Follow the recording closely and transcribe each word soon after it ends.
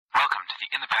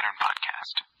In the Pattern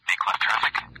Podcast. Make left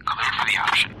traffic clear for the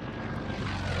option.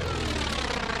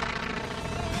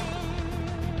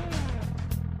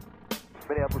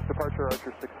 Minneapolis departure,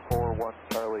 Archer 641,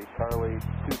 Charlie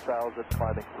 2000,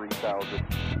 climbing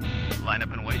 3000. Line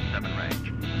up and wait, 7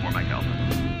 range. 4 Mike Alpha.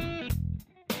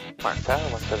 Mark Tower,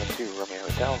 172, Romeo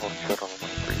Hotel, hold short on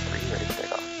 133, ready to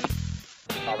take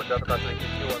off. Robert Delta, crossing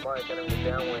 21 Mike, entering the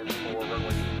downwind for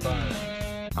runway 25.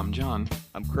 I'm John.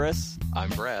 I'm Chris. I'm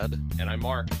Brad. And I'm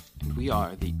Mark. And we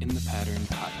are the In the Pattern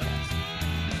Podcast.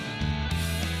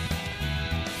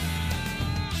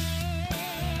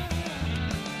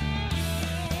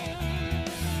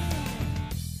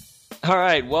 All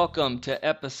right, welcome to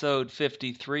episode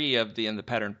 53 of the In the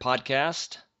Pattern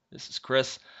Podcast. This is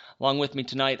Chris. Along with me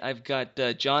tonight, I've got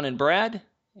John and Brad.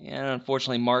 And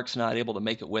unfortunately, Mark's not able to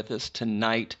make it with us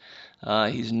tonight.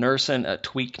 He's nursing a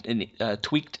tweaked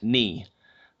knee.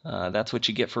 That's what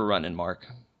you get for running, Mark.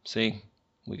 See,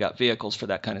 we got vehicles for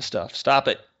that kind of stuff. Stop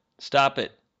it.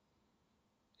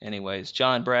 Anyways,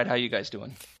 John, Brad, how you guys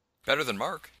doing? Better than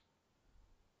Mark.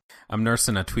 I'm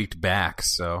nursing a tweaked back,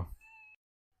 so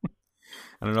I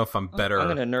don't know if I'm better. I'm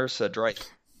going to nurse a tweaked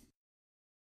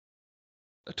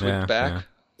back. Yeah.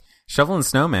 Shoveling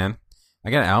snow, man. I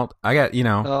got,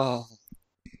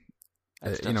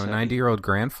 90-year-old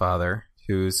grandfather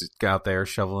who's out there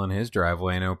shoveling his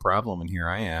driveway, no problem, and here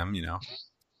I am,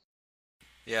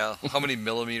 Yeah, how many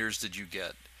millimeters did you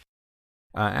get?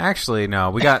 Actually, no,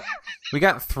 we got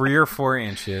 3 or 4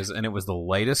 inches, and it was the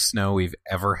lightest snow we've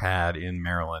ever had in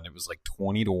Maryland. It was like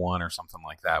 20-1 or something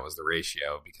like that was the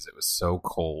ratio because it was so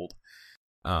cold.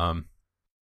 And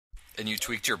you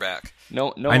tweaked your back.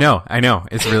 No. I know.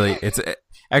 It's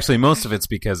actually most of it's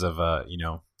because of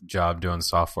job doing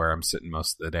software. I'm sitting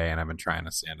most of the day, and I've been trying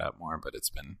to stand up more, but it's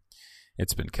been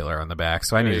killer on the back.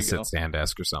 So I need to sit stand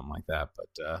desk or something like that. But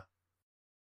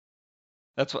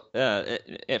that's what.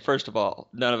 First of all,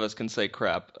 none of us can say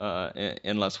crap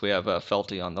unless we have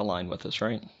Felty on the line with us,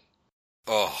 right?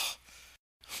 Oh,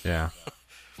 yeah.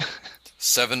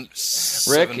 Seven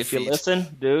Rick, if feet. you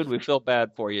listen, dude, we feel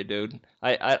bad for you, dude.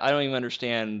 I don't even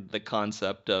understand the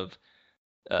concept of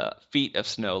feet of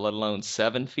snow, let alone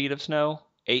 7 feet of snow,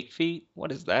 8 feet.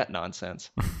 What is that nonsense?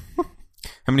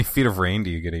 How many feet of rain do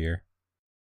you get a year?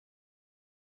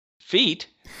 Feet?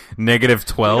 -12. You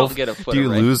don't get a foot do you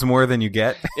of rain. lose more than you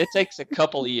get? It takes a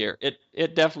couple of years.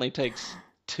 It definitely takes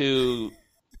 2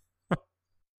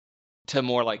 to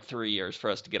more like 3 years for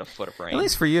us to get a foot of rain. At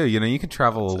least for you, you can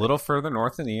travel a little further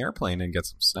north in the airplane and get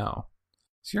some snow.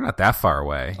 So you're not that far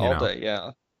away. All day,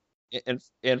 yeah.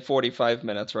 In 45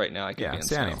 minutes right now, I can be in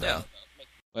snow. Yeah.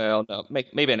 Well, no,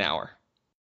 maybe an hour.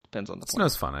 Depends on the plane.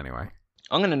 Snow's fun anyway.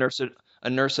 I'm going to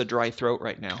nurse a dry throat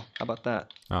right now. How about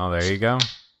that? Oh, there you go.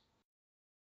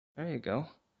 There you go.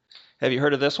 Have you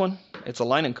heard of this one? It's a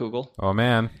Leinenkugel. Oh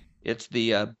man, it's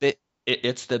the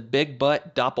big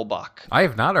butt Doppelbock. I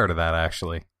have not heard of that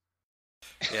actually.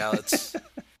 Yeah,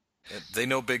 they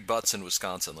know big butts in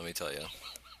Wisconsin. Let me tell you.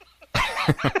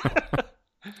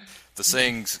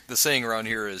 The saying around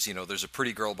here is, there's a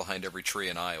pretty girl behind every tree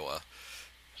in Iowa.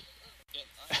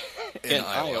 In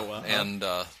Iowa,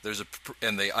 huh?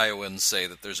 And the Iowans say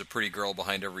that there's a pretty girl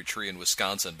behind every tree in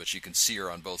Wisconsin, but you can see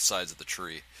her on both sides of the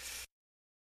tree.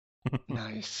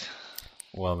 Nice.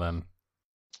 Well then.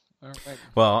 All right.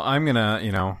 Well, I'm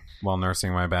gonna, while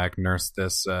nursing my back, nurse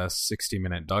this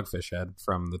 60-minute dogfish head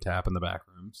from the tap in the back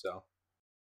room. So.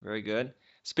 Very good.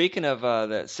 Speaking of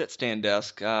the sit-stand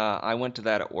desk, I went to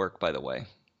that at work, by the way,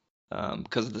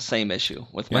 because of the same issue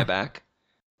with my back.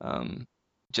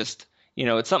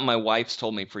 It's something my wife's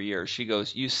told me for years. She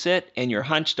goes, you sit and you're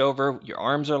hunched over, your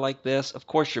arms are like this, of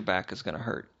course your back is going to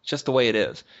hurt. It's just the way it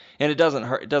is. And it doesn't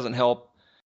hurt. It doesn't help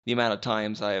the amount of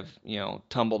times I've,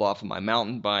 tumbled off of my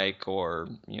mountain bike or,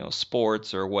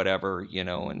 sports or whatever,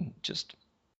 and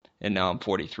now I'm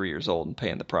 43 years old and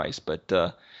paying the price. But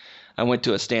I went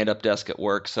to a stand-up desk at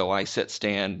work, so I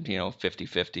sit-stand,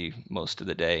 50-50 most of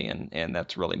the day, and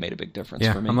that's really made a big difference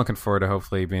for me. I'm looking forward to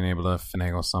hopefully being able to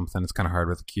finagle something. It's kind of hard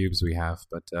with the cubes we have,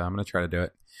 but I'm going to try to do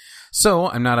it.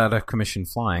 So I'm not out of commission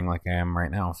flying like I am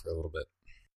right now for a little bit.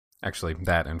 Actually,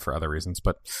 that and for other reasons,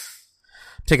 but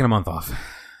taking a month off,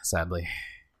 sadly.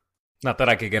 Not that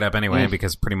I could get up anyway,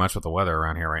 because pretty much with the weather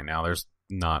around here right now, there's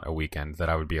not a weekend that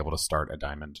I would be able to start a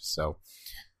diamond, so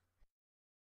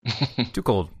too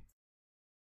cold.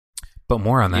 But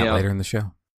more on that later in the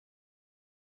show.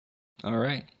 All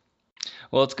right.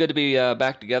 Well, it's good to be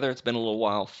back together. It's been a little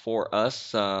while for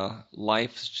us.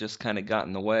 Life's just kind of got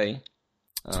in the way.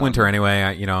 It's winter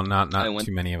anyway. Not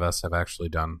too many of us have actually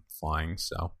done flying,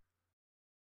 so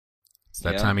it's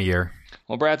that time of year.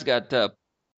 Well, Brad's got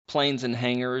planes and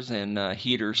hangars and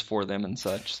heaters for them and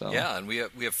such. So Yeah, and we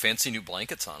have fancy new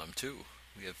blankets on them too.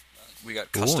 We got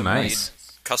Ooh, nice.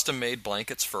 custom made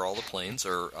blankets for all the planes,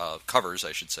 or covers,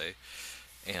 I should say.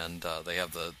 And they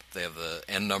have the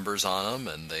end numbers on them,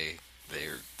 and they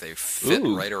fit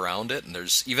Ooh. right around it. And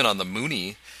there's even on the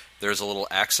Mooney, there's a little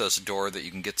access door that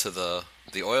you can get to the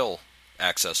oil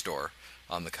access door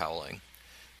on the cowling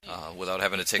without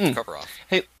having to take the cover off.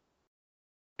 Hey,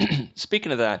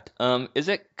 speaking of that, is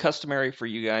it customary for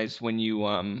you guys when you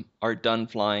are done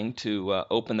flying to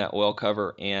open that oil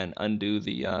cover and undo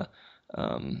the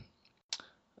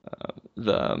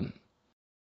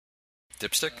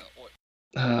Dipstick?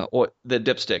 or the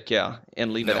dipstick, yeah,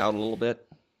 and leave it No. out a little bit?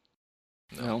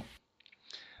 No.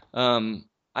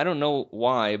 I don't know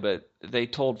why, but they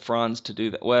told Franz to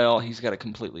do that. Well, he's got a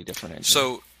completely different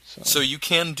engine. So you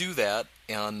can do that,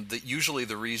 and usually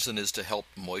the reason is to help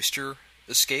moisture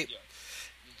escape.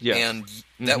 yeah. And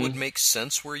that would make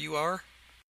sense where you are.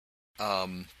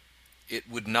 It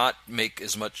would not make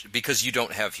as much, because you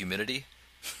don't have humidity,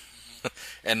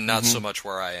 and not so much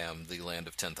where I am, the land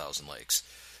of 10,000 lakes.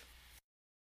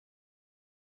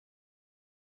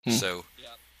 So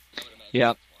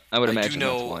yeah, I would I imagine do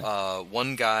that's why. know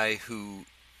one guy who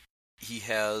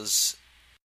has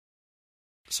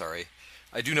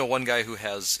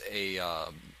a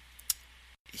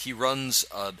he runs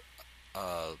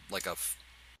like a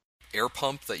air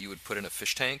pump that you would put in a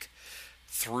fish tank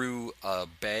through a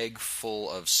bag full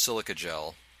of silica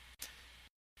gel,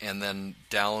 and then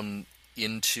down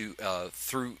into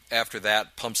through after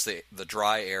that pumps the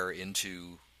dry air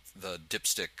into the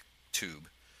dipstick tube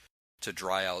to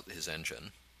dry out his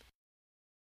engine.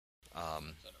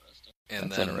 And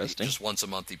That's then interesting. just once a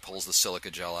month he pulls the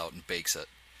silica gel out and bakes it.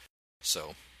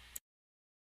 So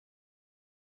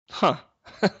Huh.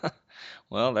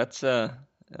 Well, that's kind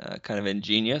of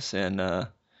ingenious and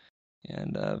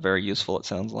very useful, it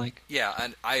sounds like. yeah,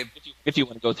 and If you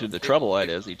want to go through the trouble that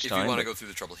is each if time. you want to go through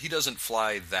the trouble, he doesn't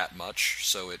fly that much,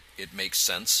 so it makes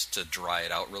sense to dry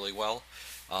it out really well.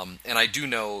 And I do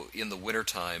know in the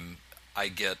wintertime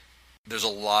there's a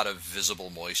lot of visible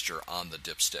moisture on the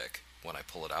dipstick when I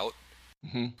pull it out.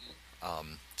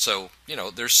 So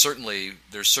there's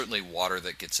certainly water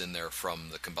that gets in there from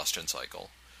the combustion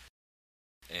cycle,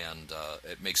 and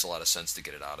it makes a lot of sense to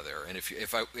get it out of there. And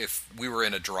if we were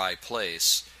in a dry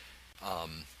place,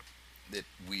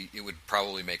 it would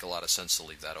probably make a lot of sense to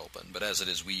leave that open. But as it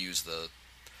is, we use the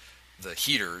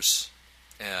heaters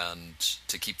and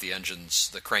to keep the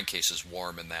crankcases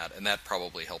warm, and that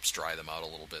probably helps dry them out a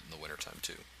little bit in the wintertime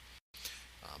too.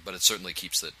 But it certainly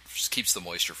keeps the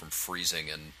moisture from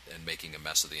freezing and making a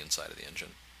mess of the inside of the engine.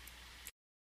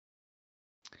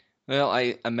 Well,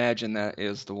 I imagine that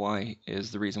is the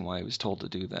reason why I was told to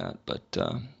do that. But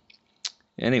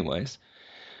anyways,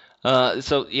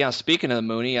 so yeah, speaking of the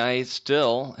Mooney, I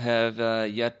still have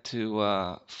yet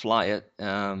to fly it.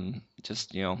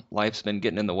 Just life's been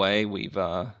getting in the way. We've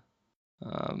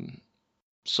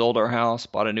sold our house,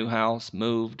 bought a new house,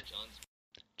 moved.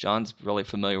 John's really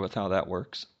familiar with how that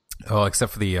works. Oh,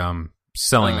 except for the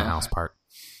selling the house part.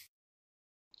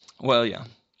 Well, yeah.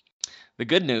 The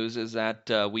good news is that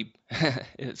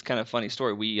it's kind of a funny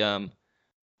story. We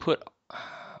put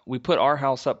our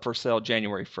house up for sale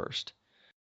January 1st.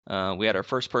 We had our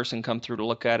first person come through to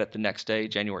look at it the next day,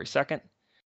 January 2nd.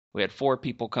 We had 4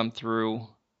 people come through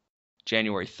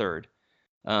January 3rd.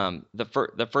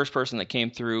 The first person that came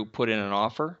through put in an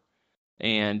offer,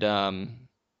 and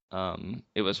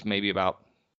it was maybe about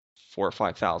 $4,000 or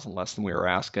 $5,000 less than we were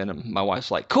asking. And my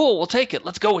wife's like, "Cool, we'll take it.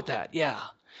 Let's go with that." Yeah.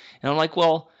 And I'm like,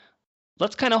 "Well,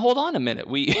 let's kind of hold on a minute.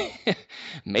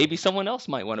 Maybe someone else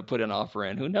might want to put an offer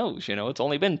in. Who knows? It's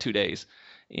only been 2 days."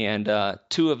 And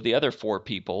 2 of the other 4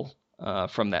 people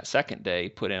from that second day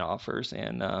put in offers,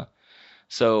 and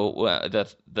so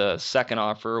the second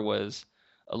offer was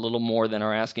a little more than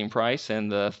our asking price, and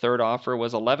the third offer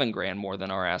was $11,000 more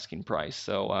than our asking price.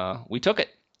 So we took it.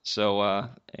 So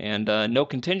and no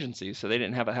contingencies, so they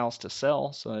didn't have a house to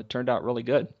sell. So it turned out really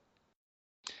good.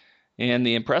 And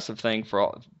the impressive thing for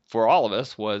all of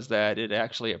us was that it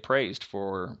actually appraised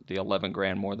for the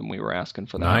 $11,000 more than we were asking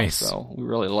for that. Nice. So we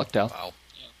really lucked out. Wow.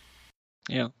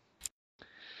 Yeah.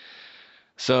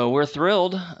 So we're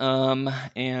thrilled,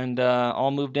 and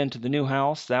all moved into the new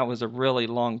house. That was a really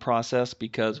long process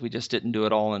because we just didn't do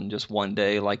it all in just one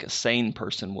day like a sane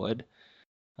person would.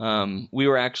 We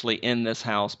were actually in this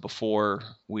house before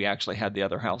we actually had the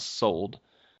other house sold.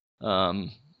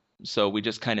 So we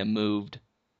just kind of moved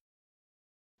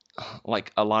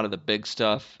like a lot of the big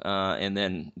stuff, and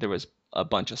then there was a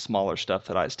bunch of smaller stuff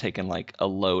that I was taking like a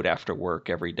load after work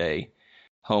every day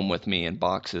home with me in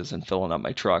boxes and filling up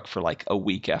my truck for like a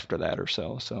week after that or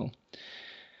so. So,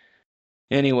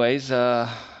 anyways,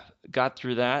 got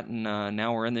through that, and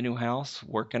now we're in the new house,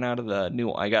 working out of the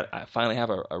new. I finally have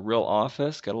a real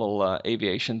office. Got a little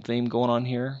aviation theme going on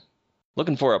here.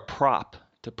 Looking for a prop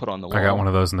to put on the wall. I got one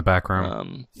of those in the back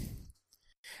room.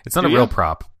 It's not a do real ya?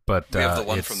 prop, but We have the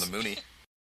one it's from the Mooney.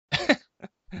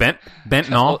 bent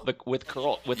and all. with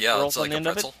Yeah, curls it's on like the a end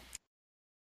of pretzel.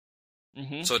 it.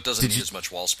 Mm-hmm. So it doesn't Did need you- as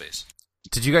much wall space.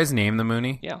 Did you guys name the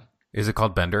Mooney? Yeah. Is it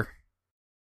called Bender?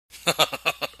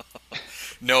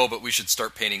 No, but we should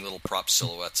start painting little prop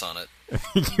silhouettes on it.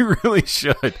 You really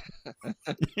should.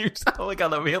 You sound like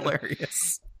that'll be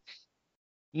hilarious.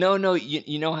 No,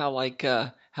 you know how like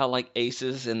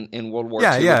aces in World War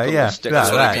Yeah, II yeah, with the yeah. little stickers That,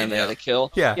 every that. time they had to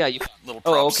kill. Yeah. Yeah, you. Little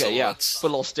prop Oh, okay, yeah. silhouettes. Put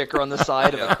a little sticker on the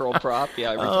side of Yeah. a curl prop.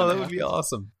 Yeah, every time Oh, they that would have be to.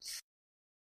 awesome.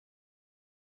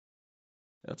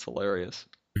 That's hilarious.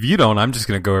 If you don't, I'm just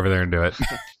going to go over there and do it.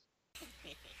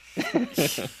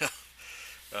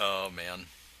 Oh man,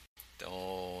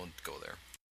 don't go there.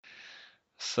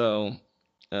 So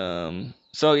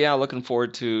yeah, looking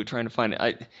forward to trying to find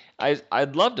it.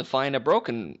 I'd love to find a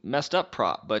broken, messed up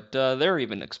prop, but they're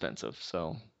even expensive.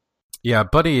 So Yeah,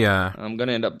 buddy. I'm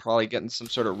gonna end up probably getting some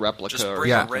sort of replica. Just or bring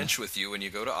Yeah. a wrench with you when you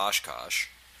go to Oshkosh.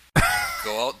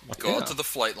 Go Yeah. out to the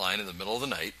flight line in the middle of the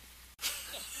night.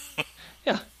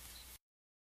 Yeah.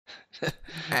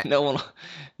 No one,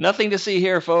 nothing to see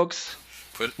here, folks.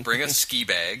 Bring a ski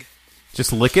bag.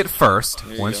 Just lick it first.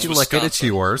 There you Once go. you lick it, it's Wisconsin.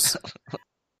 yours.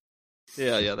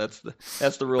 Yeah,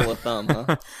 that's the rule of thumb,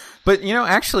 huh? But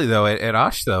actually, though, at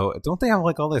Osh, though, don't they have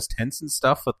like all those tents and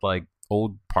stuff with like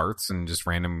old parts and just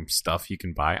random stuff you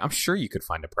can buy? I'm sure you could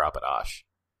find a prop at Osh.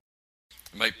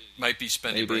 Might be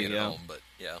spendy Maybe, bringing it yeah. home, but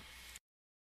yeah.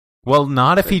 Well,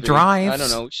 not if he Could be. drives. I don't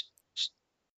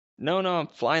know. No, I'm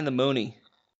flying the Mooney.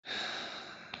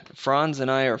 Franz and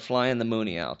I are flying the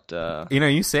Mooney out.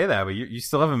 You say that, but you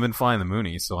still haven't been flying the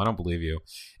Mooney, so I don't believe you.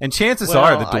 And chances well,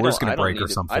 are the I door's don't- going I to don't break need or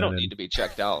to- something. I don't and- need to be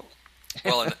checked out.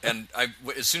 Well, and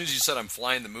as soon as you said I'm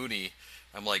flying the Mooney,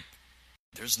 I'm like,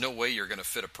 there's no way you're going to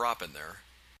fit a prop in there.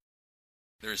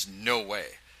 There's no way.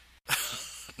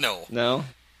 No,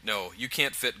 you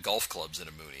can't fit golf clubs in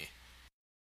a Mooney.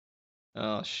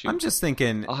 Oh shoot! I'm just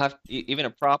thinking. I'll have even a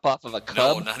prop off of a No,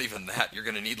 cub. not even that. You're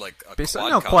going to need like a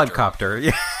quadcopter.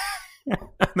 Yeah.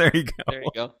 There you go. There you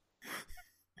go.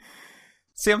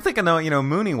 See, I'm thinking though,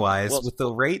 Mooney wise, We'll- with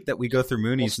the rate that we go through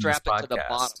We'll Moonies in this strap it to the podcast,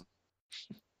 bottom.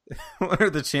 what are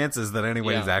the chances that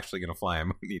anybody's Yeah. actually going to fly a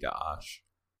Mooney to Osh?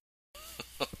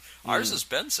 Ours has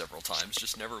been several times,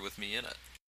 just never with me in it.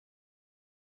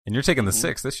 And you're taking the Mhm.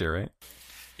 6 this year, right?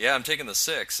 Yeah, I'm taking the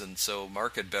 6, and so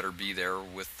Mark had better be there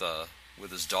with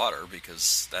his daughter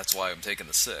because that's why I'm taking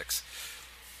the 6.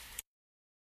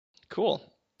 Cool.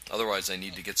 Otherwise, I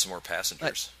need to get some more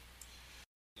passengers.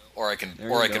 Or I can There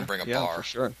or you I go. can bring a yeah, bar. for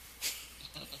sure.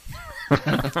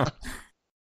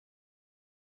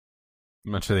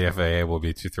 I'm not sure the FAA will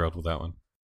be too thrilled with that one.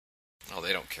 Oh,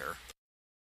 they don't care.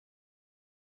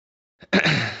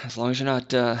 As long as you're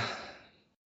not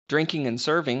drinking and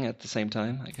serving at the same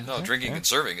time, I guess. No, drinking and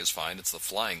serving is fine. It's the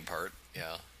flying part.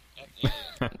 Yeah.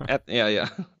 Yeah.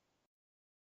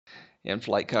 And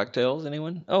flight cocktails,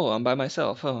 anyone? Oh, I'm by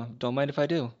myself. Oh, don't mind if I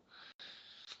do.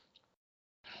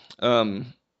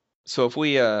 So if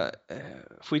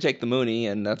we take the Mooney,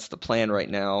 and that's the plan right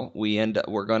now,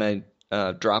 we're gonna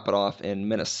drop it off in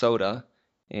Minnesota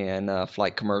and fly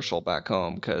commercial back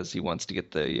home because he wants to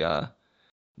get the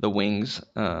wings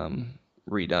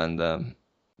redone, the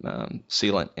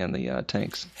sealant and the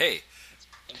tanks. Hey,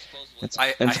 And I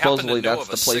happen to supposedly know that's of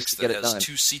a the place 6 to get that it has done.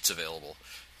 2 seats available.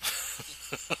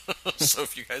 So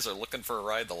if you guys are looking for a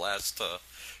ride the last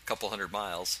couple hundred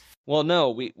miles. Well, no,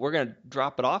 we're gonna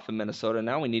drop it off in Minnesota.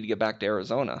 Now we need to get back to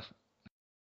Arizona.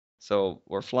 So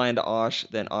we're flying to Osh,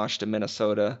 then Osh to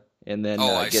Minnesota, and then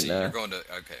I see. getting You're a going to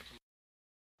okay.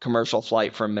 commercial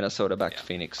flight from Minnesota back to Yeah.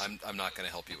 Phoenix. I'm not going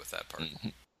to help you with that part.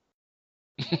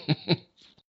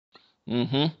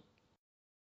 Mm-hmm.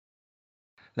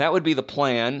 That would be the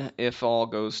plan if all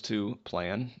goes to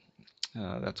plan.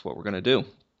 That's what we're gonna do,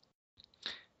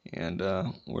 and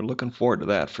we're looking forward to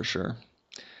that for sure.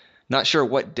 Not sure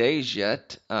what days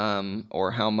yet,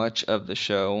 or how much of the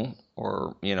show,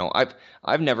 or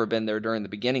I've never been there during the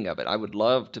beginning of it. I would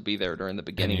love to be there during the And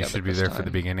beginning you of it. should be this there for the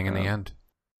time. beginning and the end.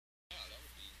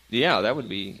 Yeah, that'd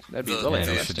be really yeah, we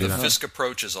interesting. should The do that. Fisk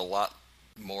approach is a lot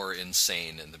more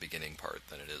insane in the beginning part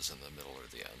than it is in the middle or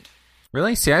the end.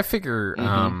 Really? See, I figure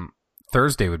Mhm.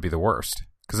 Thursday would be the worst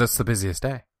because that's the busiest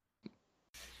day.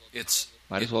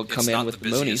 Might as well come it's in not with the the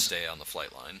Moonies. busiest day on the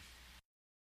flight line.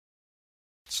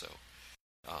 So,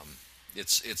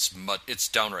 It's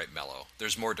downright mellow.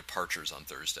 There's more departures on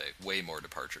Thursday, way more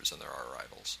departures than there are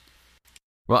arrivals.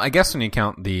 Well, I guess when you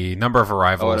count the number of I would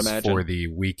arrivals imagine. for the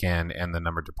weekend and the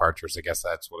number of departures, I guess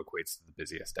that's what equates to the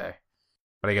busiest day.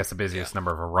 But I guess the busiest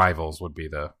number of arrivals would be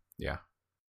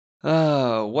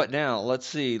What now? Let's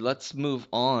see. Let's move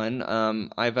on.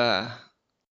 I've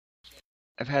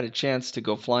had a chance to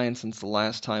go flying since the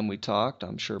last time we talked.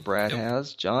 I'm sure Brad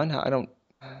has. John, I don't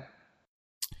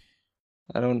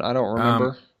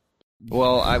remember.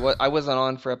 Well, I wasn't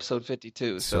on for episode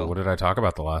 52. So what did I talk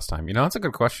about the last time? That's a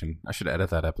good question. I should edit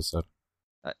that episode.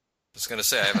 I was going to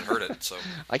say I haven't heard it, so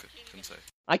I couldn't say.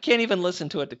 I can't even listen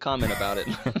to it to comment about it.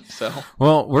 So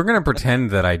Well, we're going to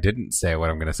pretend that I didn't say what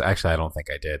I'm going to say. Actually, I don't think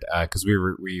I did, because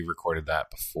we recorded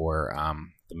that before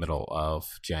the middle of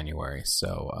January.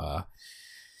 So,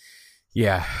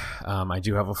 I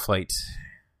do have a flight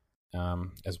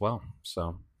as well.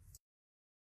 So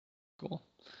cool.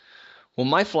 Well,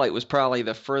 my flight was probably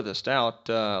the furthest out.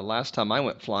 Last time I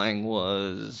went flying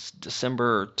was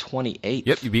December 28th.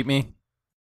 Yep, you beat me.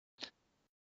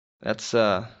 That's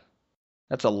a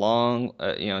long,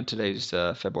 today's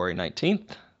February 19th.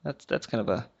 That's kind of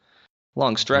a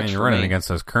long stretch. Man, you're for running me. against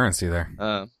those currency there.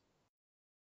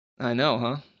 I know,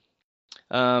 huh?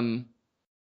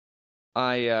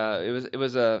 It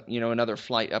was another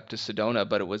flight up to Sedona,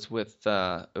 but it was with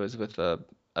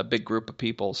a big group of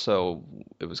people, so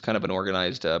it was kind of an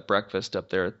organized breakfast up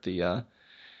there at the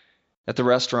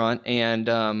restaurant, and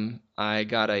I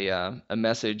got a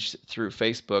message through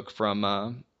Facebook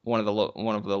from one of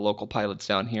the local pilots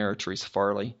down here, Teresa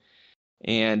Farley,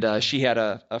 and she had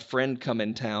a friend come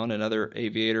in town, another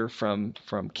aviator from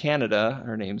Canada.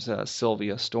 Her name's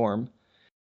Sylvia Storm,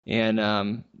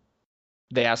 and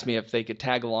they asked me if they could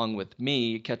tag along with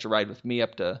me, catch a ride with me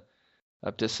up to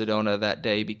Sedona that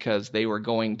day, because they were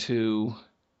going to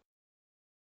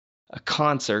a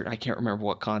concert. I can't remember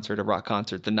what concert, a rock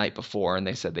concert the night before, and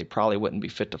they said they probably wouldn't be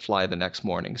fit to fly the next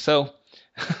morning. So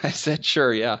I said,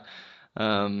 sure, yeah.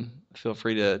 Feel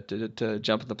free to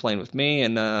jump in the plane with me,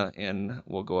 and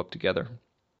we'll go up together.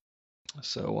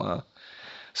 So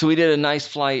we did a nice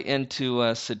flight into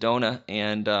Sedona,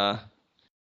 and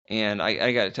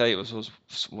I got to tell you, it was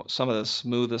some of the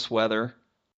smoothest weather.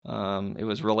 It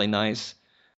was really nice.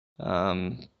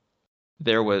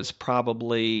 There was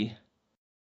probably,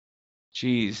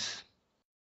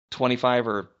 25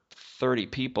 or 30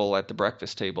 people at the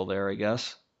breakfast table there, I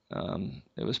guess.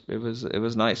 It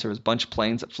was nice. There was a bunch of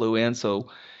planes that flew in, so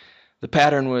the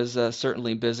pattern was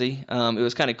certainly busy. It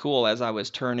was kind of cool as I was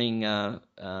turning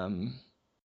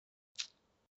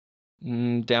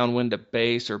downwind to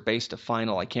base or base to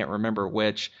final. I can't remember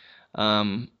which.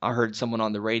 I heard someone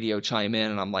on the radio chime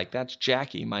in, and I'm like, "That's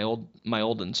Jackie, my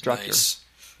old instructor." Nice.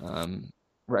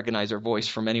 Recognize her voice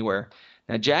from anywhere.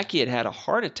 Now, Jackie had a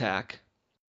heart attack.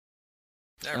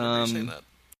 Yeah, I remember you saying that.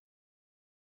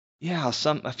 Yeah,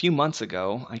 a few months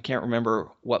ago. I can't remember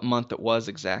what month it was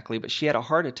exactly, but she had a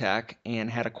heart attack and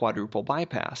had a quadruple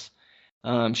bypass.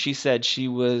 She said she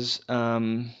was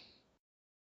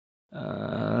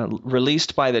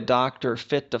released by the doctor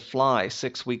fit to fly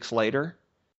 6 weeks later.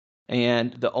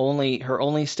 And her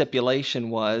only stipulation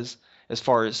was, as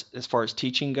far as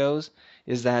teaching goes,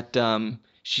 is that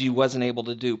she wasn't able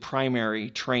to do primary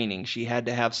training. She had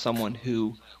to have someone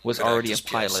who was Could already a act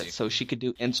as pilot, PIC. so she could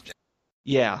do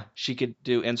she could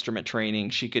do instrument training,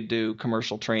 she could do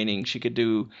commercial training, she could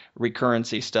do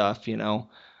recurrency stuff,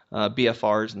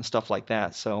 BFRs and stuff like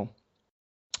that. So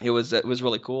it was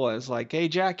really cool. I was like, "Hey,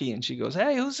 Jackie," and she goes,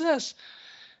 "Hey, who's this?"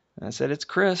 And I said, "It's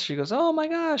Chris." She goes, "Oh my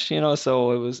gosh,"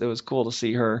 So it was cool to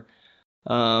see her,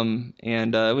 and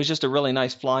it was just a really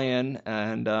nice fly-in,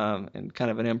 and kind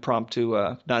of an impromptu,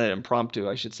 not an impromptu,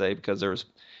 I should say, because there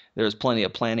was plenty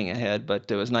of planning ahead,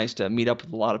 but it was nice to meet up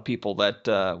with a lot of people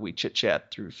that we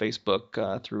chit-chat through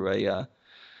Facebook, through a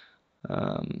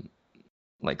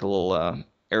like a little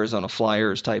Arizona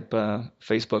Flyers type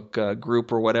Facebook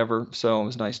group or whatever. So it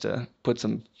was nice to put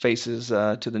some faces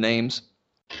to the names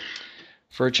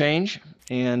for a change,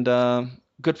 and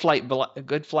good flight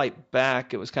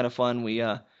back. It was kind of fun. We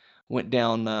went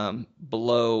down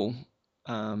below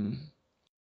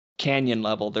canyon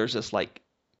level. There's this like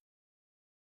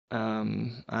I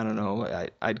don't know.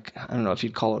 I don't know if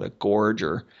you'd call it a gorge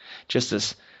or just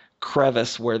this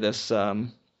crevice where this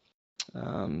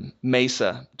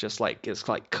mesa just like is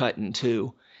like cut in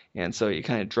two, and so you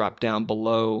kind of drop down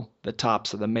below the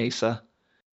tops of the mesa.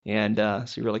 And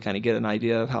so you really kind of get an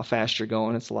idea of how fast you're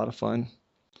going. It's a lot of fun.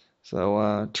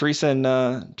 So Teresa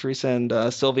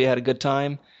and Sylvia had a good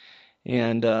time,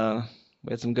 and we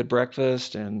had some good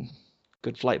breakfast and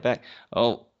good flight back.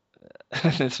 Oh,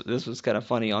 this was kind of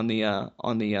funny on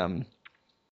the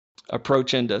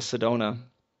approach into Sedona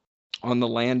on the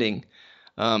landing,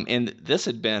 and this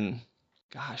had been,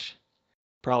 gosh,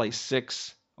 probably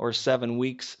 6 or 7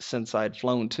 weeks since I'd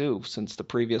flown too, since the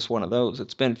previous one of those.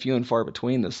 It's been few and far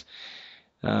between this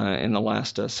in the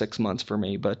last 6 months for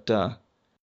me, but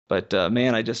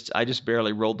man, I just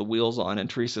barely rolled the wheels on, and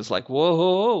Teresa's like, whoa,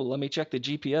 whoa, whoa, let me check the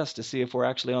GPS to see if we're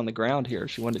actually on the ground here.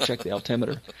 She wanted to check the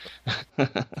altimeter.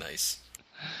 Nice.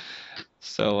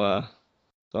 So I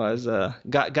was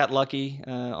got lucky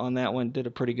on that one. Did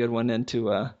a pretty good one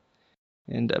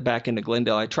back into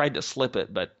Glendale. I tried to slip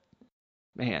it, but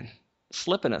man,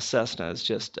 slipping a Cessna is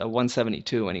just a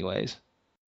 172 anyways.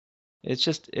 It's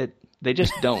just they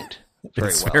just don't very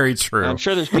It's well. very true. I'm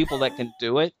sure there's people that can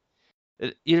do it.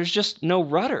 There's just no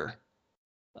rudder.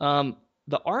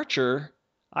 The Archer,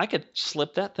 I could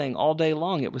slip that thing all day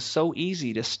long. It was so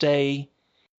easy to stay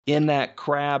in that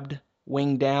crabbed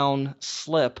wing down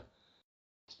slip,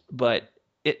 but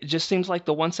it just seems like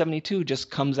the 172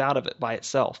 just comes out of it by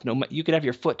itself. You could have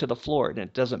your foot to the floor and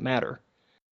it doesn't matter.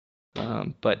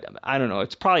 But I don't know.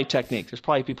 It's probably technique. There's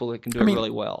probably people that can do it really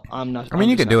well. I'm not. I mean,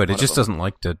 you can do it. It just doesn't. doesn't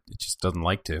like to. It just doesn't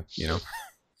like to. You know,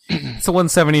 it's a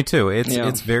 172.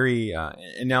 It's very.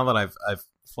 And now that I've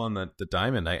flown the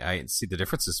Diamond, I see the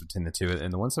differences between the two.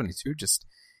 And the 172 just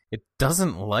it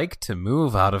doesn't like to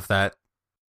move out of that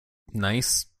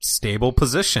nice stable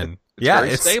position.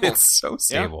 It's stable. It's so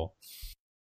stable.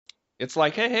 It's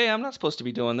like, hey, I'm not supposed to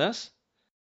be doing this.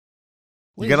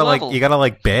 You gotta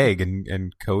like beg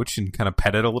and coach and kind of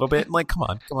pet it a little bit. Like, come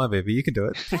on, baby, you can do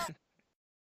it.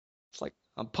 It's like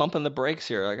I'm pumping the brakes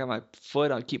here. I got my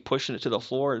foot. I keep pushing it to the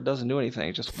floor. It doesn't do anything.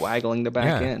 It's just waggling the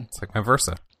back end. It's like my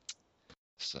Versa.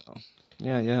 So,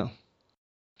 yeah.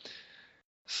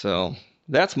 So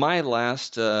that's my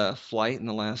last flight in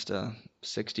the last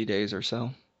 60 days or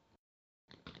so.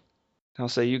 How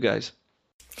say you guys?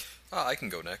 I can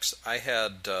go next. I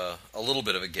had a little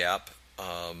bit of a gap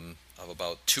of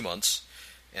about 2 months,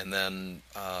 and then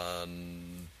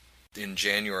in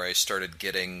January I started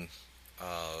getting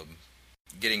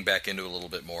back into it a little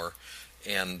bit more,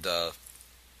 and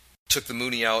took the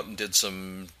Mooney out and did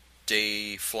some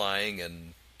day flying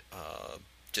and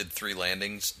did 3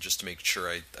 landings just to make sure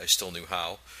I still knew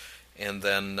how. And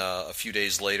then a few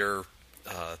days later,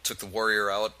 took the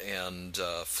Warrior out and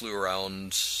flew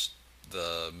around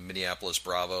the Minneapolis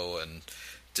Bravo and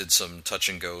did some touch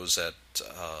and goes at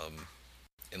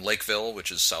in Lakeville,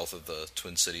 which is south of the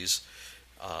Twin Cities,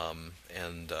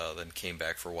 and then came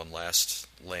back for one last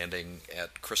landing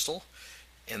at Crystal,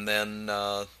 and then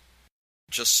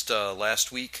just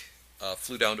last week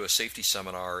flew down to a safety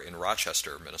seminar in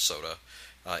Rochester, Minnesota,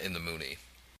 in the Mooney,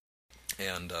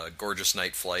 and gorgeous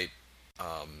night flight.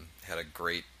 Had a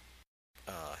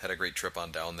great trip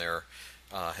on down there.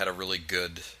 Had a really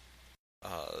good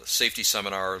safety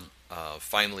seminar.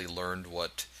 Finally learned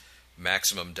what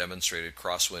maximum demonstrated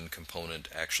crosswind component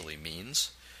actually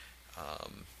means,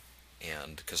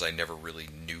 and because I never really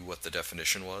knew what the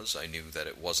definition was. I knew that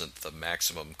it wasn't the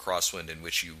maximum crosswind in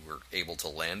which you were able to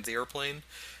land the airplane,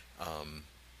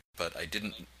 but I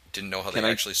didn't know how they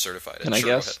actually certified it. Can I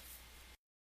guess?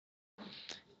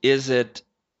 Is it?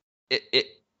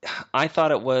 I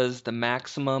thought it was the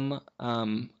maximum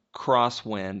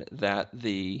crosswind that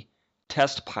the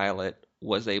test pilot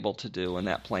was able to do in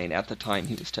that plane at the time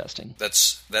he was testing.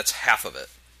 That's half of it.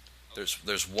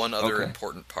 There's one other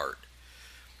important part.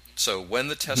 So when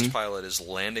the test pilot is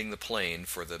landing the plane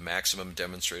for the maximum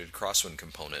demonstrated crosswind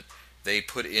component, they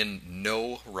put in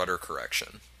no rudder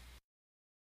correction.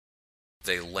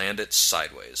 They land it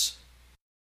sideways.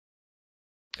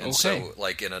 And so,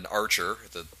 like in an Archer,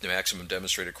 the maximum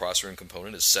demonstrated crosswind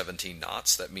component is 17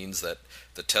 knots. That means that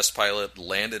the test pilot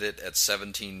landed it at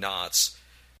 17 knots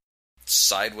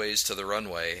sideways to the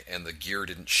runway, and the gear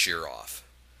didn't shear off.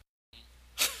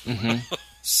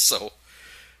 So,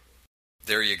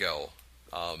 there you go.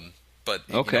 But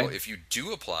you know, if you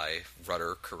do apply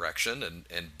rudder correction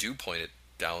and do point it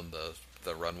down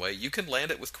the runway, you can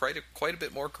land it with quite a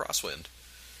bit more crosswind.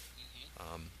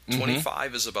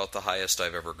 25 is about the highest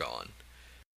I've ever gone,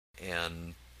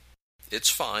 and it's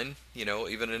fine. You know,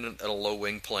 even in a low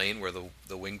wing plane where the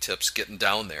wingtip's getting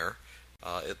down there,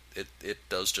 it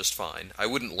does just fine. I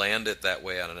wouldn't land it that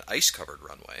way on an ice covered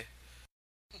runway,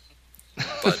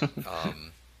 but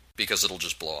because it'll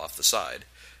just blow off the side.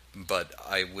 But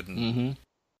I wouldn't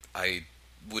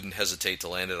hesitate to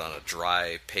land it on a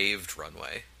dry paved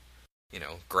runway. You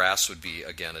know, grass would be,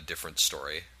 again, a different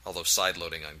story, although side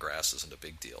loading on grass isn't a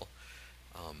big deal.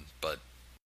 But,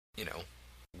 you know,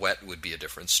 wet would be a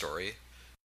different story.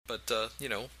 But, you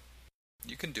know,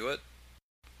 you can do it.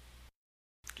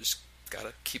 Just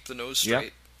gotta keep the nose Yep.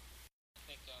 straight.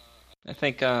 I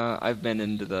think I've been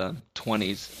into the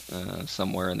 20s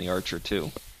somewhere in the Archer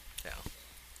too.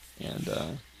 Yeah.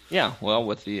 And yeah, well,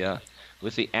 with the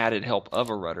added help of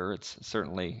a rudder, it's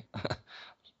certainly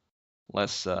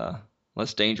less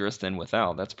dangerous than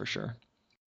without. That's for sure.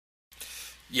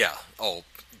 Yeah. Oh,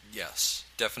 yes,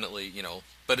 definitely.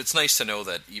 But it's nice to know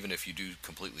that even if you do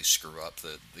completely screw up,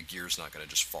 the gear's not going to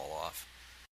just fall off.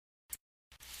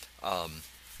 Well,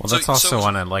 that's also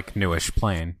on a newish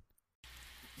plane,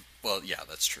 Well, yeah,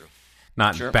 that's true.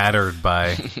 not Sure. battered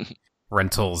by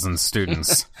rentals and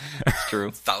students. It's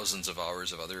true. Thousands of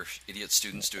hours of other idiot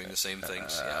students doing the same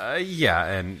things. Yeah.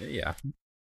 And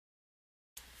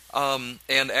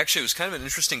actually, it was kind of an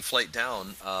interesting flight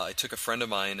down. I took a friend of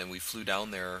mine, and we flew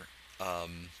down there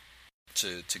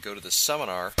to go to this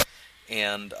seminar.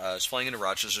 And I was flying into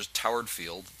Rochester's towered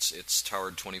field. It's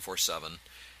towered 24/7,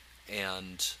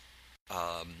 and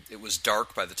it was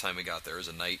dark by the time we got there. It was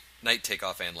a night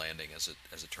takeoff and landing, as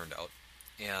it turned out.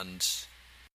 And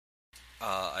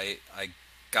I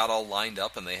got all lined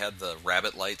up, and they had the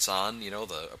rabbit lights on.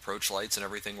 The approach lights and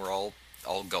everything were all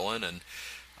going, and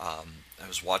I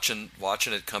was watching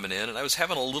it coming in, and I was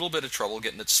having a little bit of trouble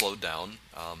getting it slowed down.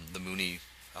 The Mooney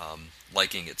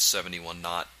liking its 71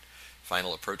 knot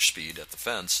final approach speed at the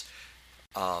fence,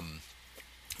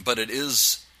 but it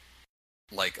is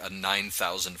like a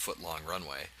 9,000 foot long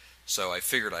runway, so I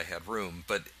figured I had room.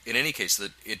 But in any case,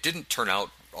 it didn't turn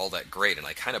out all that great, and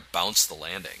I kind of bounced the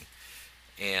landing,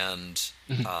 and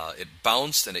it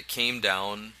bounced and it came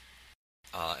down.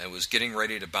 And was getting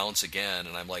ready to bounce again,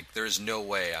 and I'm like, there's no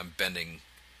way I'm bending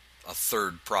a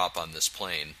third prop on this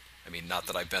plane. I mean, not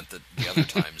that I bent the other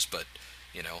times, but,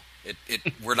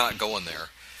 we're not going there.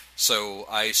 So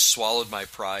I swallowed my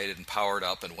pride and powered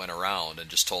up and went around and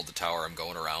just told the tower I'm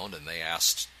going around, and they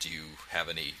asked, do you have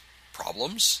any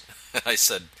problems? And I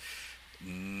said,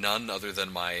 none other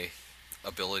than my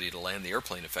ability to land the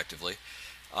airplane effectively.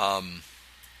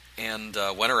 And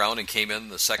went around and came in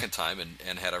the second time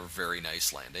and had a very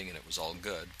nice landing, and it was all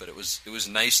good. But it was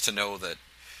nice to know that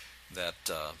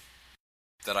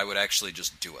I would actually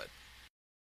just do it.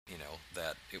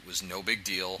 That it was no big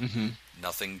deal. Mm-hmm.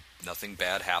 Nothing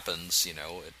bad happens.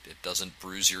 It doesn't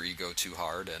bruise your ego too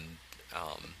hard. And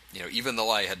even though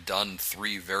I had done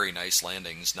 3 very nice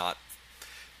landings, not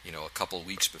a couple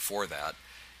weeks before that,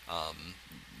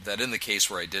 that in the case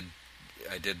where I did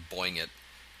boing it.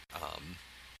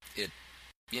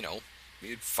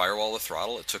 You'd firewall the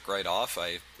throttle. It took right off.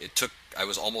 I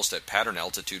was almost at pattern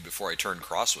altitude before I turned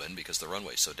crosswind because the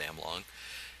runway's so damn long.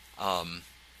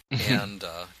 And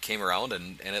came around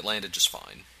and it landed just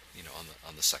fine.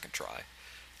 On the second try.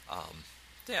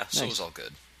 So nice. It was all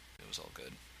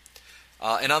good.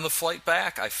 And on the flight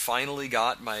back, I finally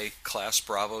got my Class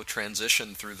Bravo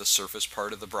transition through the surface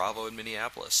part of the Bravo in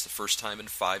Minneapolis. The first time in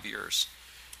 5 years.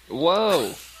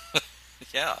 Whoa.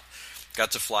 Yeah.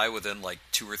 Got to fly within like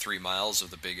 2 or 3 miles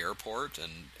of the big airport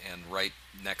and right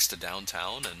next to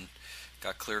downtown, and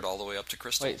got cleared all the way up to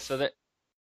Crystal. Wait, so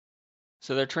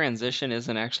their transition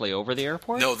isn't actually over the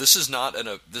airport? No, this is not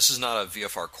a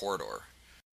VFR corridor.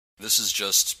 This is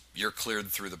just you're cleared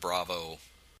through the Bravo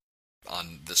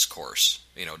on this course,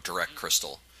 direct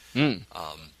Crystal.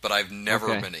 But I've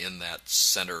never been in that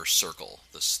center circle,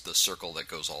 the circle that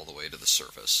goes all the way to the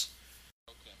surface.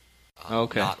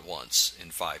 Not once in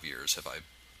 5 years have I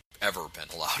ever been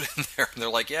allowed in there. And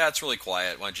they're like, yeah, it's really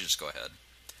quiet. Why don't you just go ahead?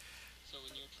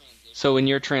 So in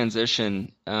your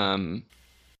transition,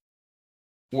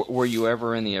 were you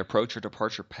ever in the approach or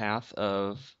departure path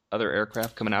of other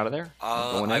aircraft coming out of there?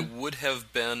 I would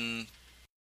have been...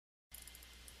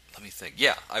 Let me think.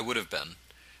 Yeah, I would have been.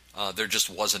 There just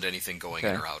wasn't anything going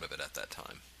in or out of it at that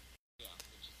time.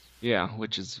 Yeah,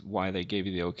 which is why they gave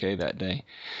you the okay that day.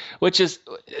 Which is,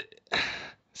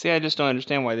 see, I just don't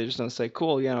understand why they just don't say,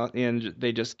 cool, and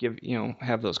they just give,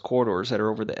 have those corridors that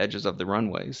are over the edges of the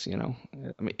runways, I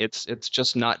mean, it's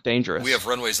just not dangerous. We have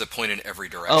runways that point in every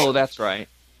direction. Oh, that's right.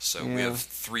 So we have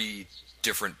 3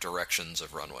 different directions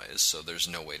of runways, so there's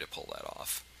no way to pull that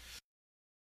off.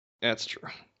 That's true.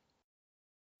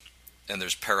 And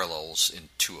there's parallels in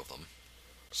 2 of them.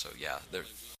 So yeah, they're...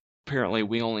 Apparently,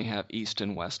 we only have east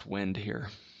and west wind here.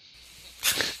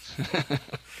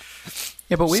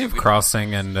 Yeah, but we have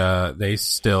crossing, and they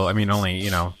still, I mean, only, 2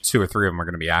 or 3 of them are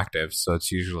going to be active, so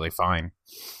it's usually fine.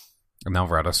 And they'll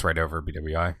route us right over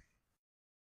BWI.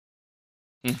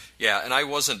 Yeah, and I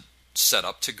wasn't set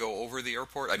up to go over the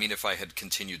airport. I mean, if I had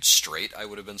continued straight, I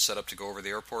would have been set up to go over the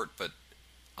airport, but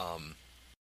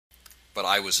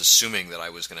I was assuming that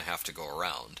I was going to have to go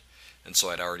around. And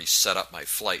so I'd already set up my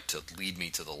flight to lead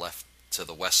me to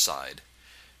the west side.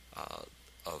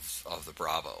 of the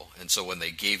Bravo. And so when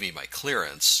they gave me my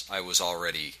clearance, I was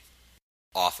already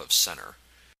off of center.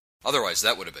 Otherwise,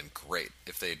 that would have been great.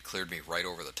 If they had cleared me right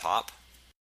over the top,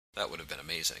 that would have been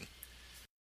amazing.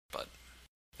 But,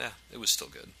 yeah, it was still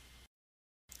good.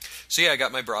 So yeah, I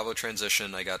got my Bravo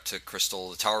transition. I got to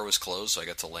Crystal. The tower was closed, so I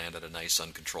got to land at a nice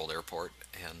uncontrolled airport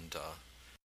and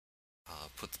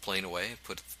put the plane away,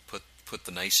 put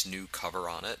the nice new cover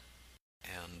on it,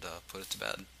 and put it to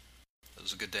bed. It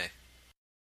was a good day.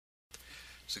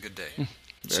 It's a good day.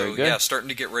 Very good. Yeah, starting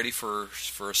to get ready for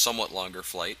a somewhat longer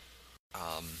flight.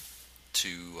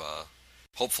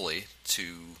 Hopefully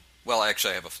to, well,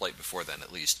 actually I have a flight before then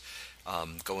at least.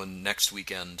 Going next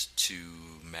weekend to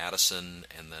Madison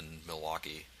and then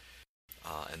Milwaukee,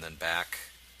 and then back.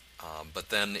 But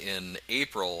then in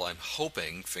April, I'm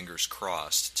hoping, fingers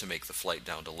crossed, to make the flight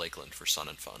down to Lakeland for Sun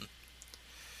and Fun.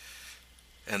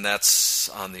 And that's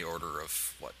on the order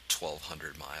of,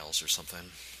 1,200 miles or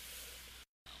something.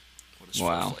 What does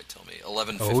flight tell me?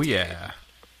 11:58. Oh, yeah.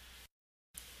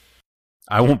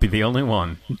 I won't be the only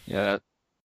one. Yeah,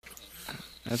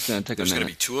 that's going to take a minute. There's going to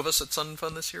be 2 of us at Sun and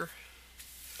Fun this year?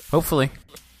 Hopefully.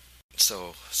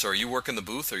 So are you working the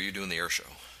booth or are you doing the air show?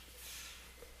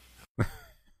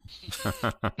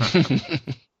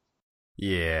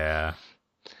 Yeah.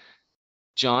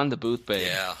 John, the booth babe.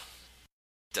 Yeah,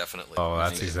 definitely. Oh,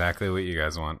 that's exactly what you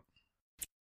guys want.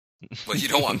 But you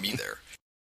don't want me there.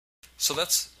 So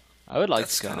I would like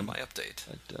that's to kind of come, my update.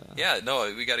 but, yeah,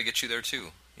 no, we got to get you there too.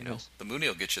 You know, Yes. the Mooney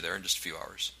will get you there in just a few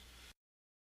hours.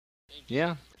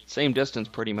 yeah, same distance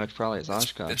pretty much probably as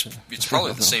Oshkosh. It's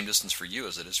probably the same distance for you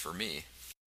as it is for me.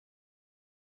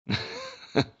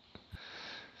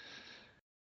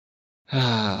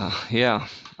 Yeah,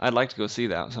 I'd like to go see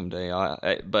that someday.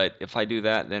 But if I do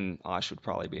that, then Osh would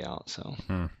probably be out. So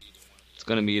it's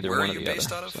going to be either Where one are or you the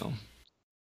based other. out of? So.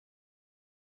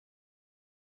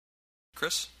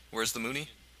 Chris, where's the Mooney?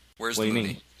 Where's What the do you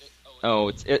Mooney? mean?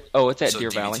 It's at So Deer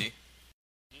DVT? Valley.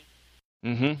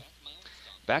 Mm-hmm.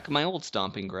 Back in my old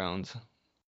stomping grounds.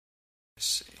 Let's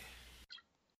see.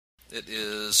 It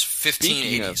is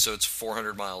 1580, of- so it's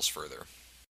 400 miles further.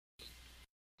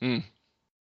 Hmm.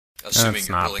 Assuming That's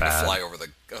you're not willing bad. to fly over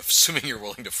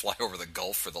the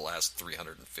Gulf for the last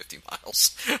 350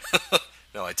 miles.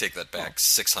 No, I take that back.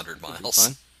 600 That'd be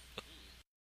miles.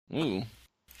 fun. Ooh.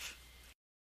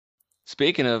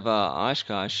 Speaking of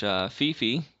Oshkosh,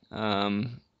 Fifi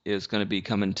is going to be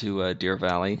coming to Deer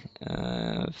Valley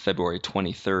February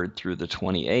 23rd through the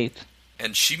 28th.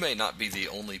 And she may not be the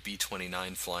only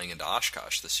B-29 flying into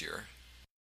Oshkosh this year.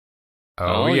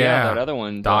 Oh, yeah. That other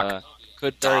one Doc.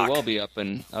 could very Doc. well be up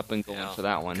and going Yeah. for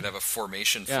that one. Could have a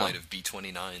formation Yeah. flight of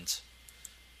B-29s.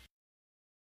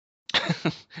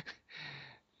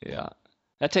 Yeah,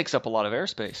 that takes up a lot of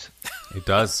airspace. It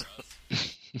does.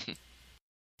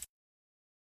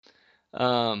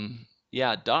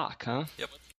 Yeah, Doc, huh? Yep.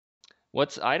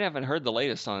 I haven't heard the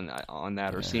latest on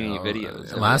that or seen any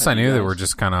videos. Last Have I knew, you they guys? were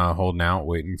just kind of holding out,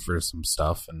 waiting for some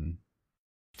stuff. And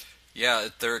Yeah,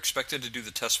 they're expected to do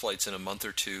the test flights in a month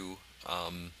or two.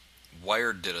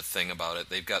 Wired did a thing about it.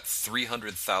 They've got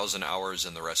 300,000 hours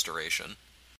in the restoration.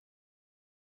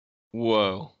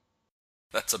 Whoa.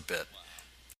 That's a bit.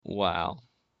 Wow.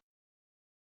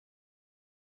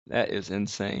 That is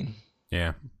insane.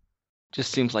 yeah.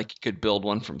 Just seems like you could build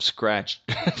one from scratch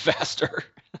faster.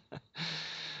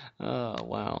 Oh,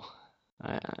 wow.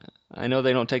 I know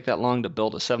they don't take that long to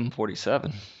build a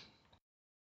 747.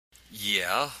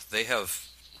 Yeah, they have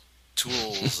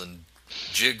tools and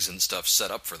jigs and stuff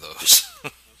set up for those.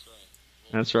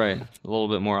 That's right. A little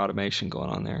bit more automation going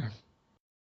on there.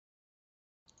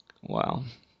 Wow.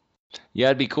 Yeah,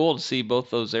 it'd be cool to see both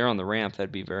those there on the ramp.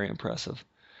 That'd be very impressive.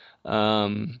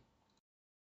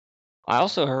 I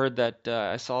also heard that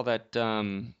I saw that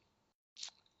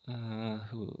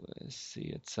let's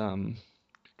see, it's let me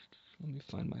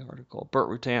find my article. Burt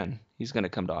Rutan, he's going to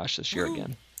come to Osh this year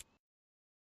again.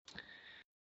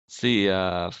 It's the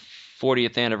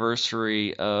 40th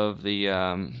anniversary of the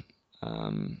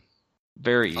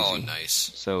Very Easy. Oh, nice.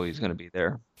 So he's going to be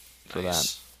there for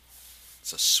Nice.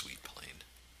 It's a sweet plane.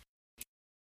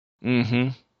 that. Mm-hmm.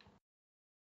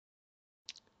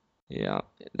 Yeah,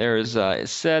 there's. It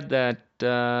said that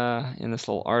in this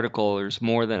little article, there's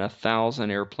more than 1,000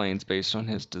 airplanes based on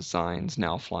his designs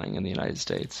now flying in the United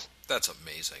States. That's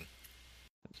amazing.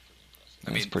 I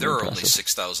That's mean, pretty there are impressive. only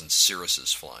 6,000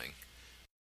 Cirruses flying.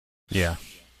 Yeah.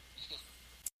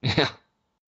 Yeah.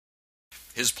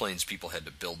 His planes people had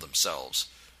to build themselves.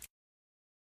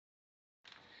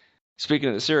 Speaking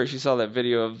of the Cirrus, you saw that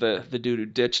video of the dude who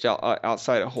ditched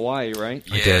outside of Hawaii, right?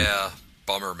 I did. Yeah,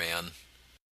 bummer, man.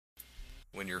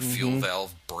 when your fuel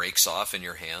valve breaks off in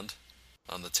your hand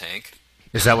on the tank.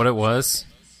 Is that what it was?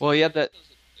 Well, he had that.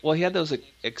 Well, he had those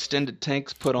extended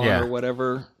tanks put on or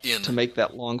whatever to make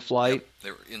that long flight. Yep,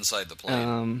 they were inside the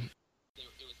plane.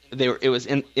 It was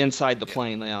inside the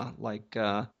plane, like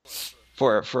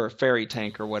for a ferry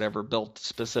tank or whatever, built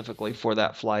specifically for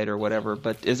that flight or whatever.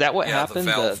 But is that what happened?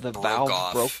 The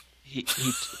valve broke.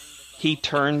 He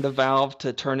turned the valve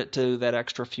to turn it to that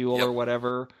extra fuel or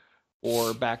whatever,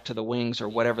 or back to the wings or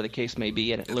whatever the case may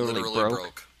be, and it literally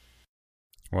broke.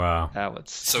 Wow.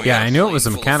 So I knew it was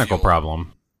a mechanical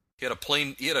problem. He had a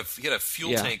plane. He had a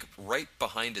fuel tank right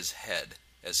behind his head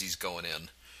as he's going in.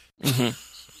 Mm-hmm.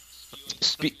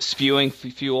 Spewing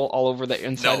fuel all over the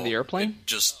inside of the airplane.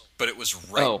 But it was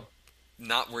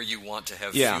not where you want to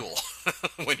have fuel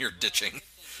when you're ditching.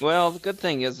 Well, the good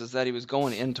thing is that he was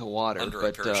going into water. Under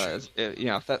a parachute.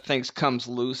 If that thing comes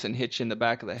loose and hits you in the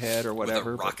back of the head or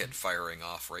whatever. With a rocket firing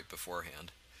off right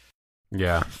beforehand.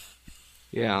 Yeah.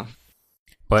 Yeah.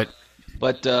 But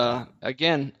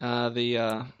again,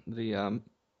 the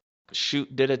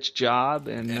chute did its job,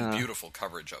 and beautiful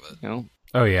coverage of it.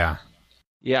 Oh yeah.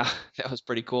 Yeah, that was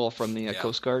pretty cool from the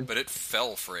Coast Guard. But it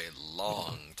fell for a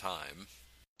long time.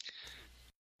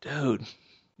 Dude.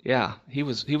 Yeah, he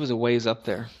was a ways up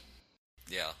there.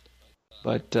 Yeah.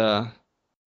 But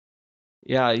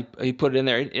he put it in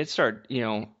there. It started,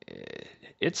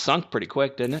 it sunk pretty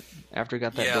quick, didn't it? After he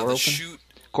got that door open. Chute.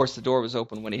 Of course, the door was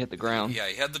open when he hit the ground. Yeah,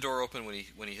 he had the door open when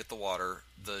he hit the water.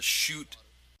 The chute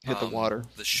hit the water.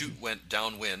 The chute went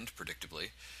downwind,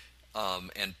 predictably,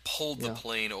 and pulled the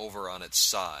plane over on its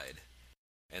side.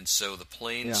 And so the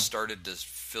plane started to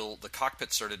fill. The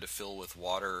cockpit started to fill with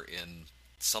water in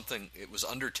something. It was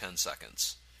under 10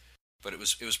 seconds, but it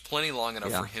was plenty long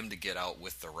enough for him to get out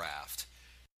with the raft,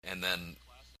 and then.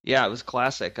 Yeah, it was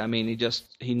classic. I mean,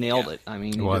 he nailed it. I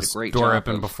mean, he did a great door job.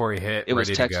 Open before he hit,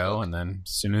 ready to go, and then as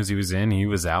soon as he was in, he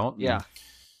was out. Yeah,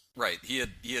 right. He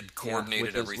had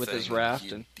coordinated everything with his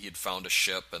raft, he had found a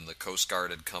ship, and the Coast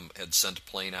Guard had sent a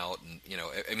plane out, and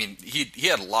I mean, he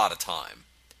had a lot of time,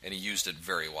 and he used it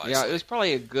very wisely. Yeah, it was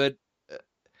probably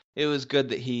It was good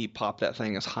that he popped that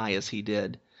thing as high as he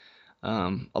did.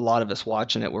 A lot of us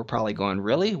watching it were probably going,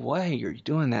 really? Why are you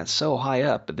doing that so high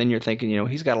up? But then you're thinking,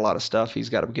 he's got a lot of stuff he's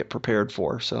got to get prepared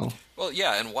for. So. Well,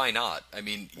 yeah, and why not? I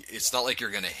mean, it's not like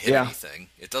you're going to hit anything.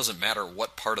 It doesn't matter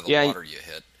what part of the water you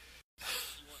hit.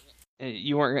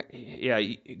 You weren't,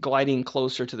 gliding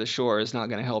closer to the shore is not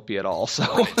going to help you at all.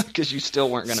 So, because you still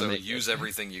weren't going to make it. So use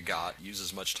everything you got. Use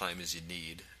as much time as you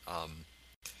need.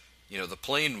 The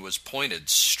plane was pointed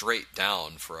straight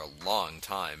down for a long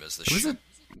time as the chute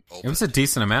opened. It was a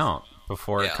decent amount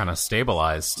before it kind of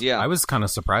stabilized. Yeah. I was kind of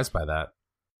surprised by that.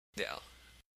 Yeah.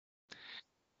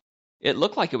 It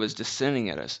looked like it was descending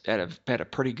at a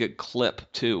pretty good clip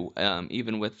too,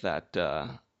 even with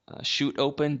that chute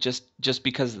open, just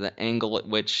because of the angle at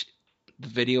which the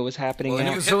video was happening. Well,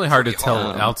 it was really hard to tell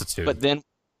altitude. But then,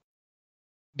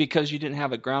 because you didn't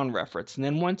have a ground reference, and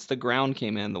then once the ground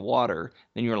came in the water,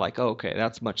 then you were like, oh, okay,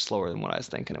 that's much slower than what I was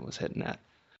thinking it was hitting at.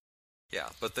 Yeah,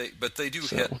 but they do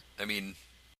hit. I mean,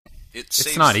 it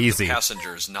saves not easy. The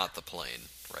passengers, not the plane,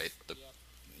 right?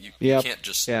 You can't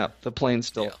just... Yeah, the plane's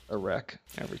still a wreck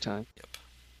every time. Yep.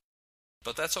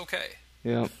 But that's okay.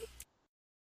 Yeah.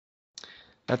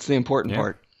 That's the important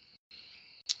part.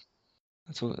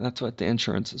 That's what the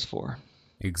insurance is for.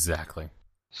 Exactly.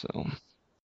 So...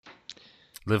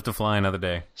 Live to fly another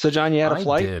day. So, John, you had a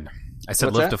flight? I did. I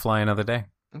said live to fly another day.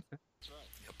 Okay.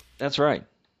 That's right.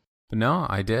 But no,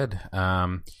 I did.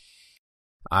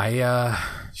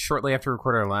 Shortly after we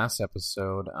recorded our last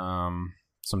episode,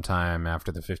 sometime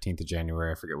after the 15th of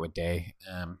January, I forget what day,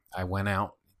 I went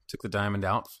out, took the Diamond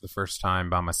out for the first time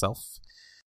by myself.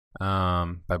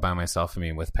 By myself, I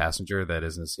mean with passenger, that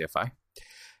isn't CFI.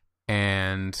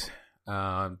 And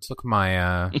took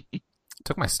my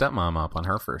stepmom up on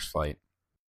her first flight.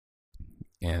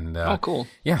 And oh, cool!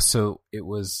 Yeah, so it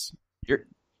was.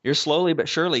 You're slowly but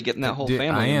surely getting that whole family.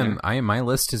 I am. My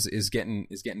list is getting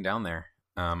down there.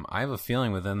 I have a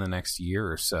feeling within the next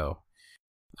year or so,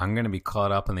 I'm going to be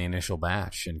caught up in the initial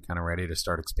batch and kind of ready to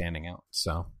start expanding out.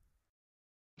 So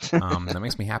that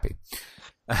makes me happy.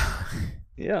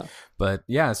 Yeah. But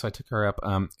yeah, so I took her up.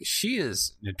 She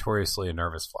is notoriously a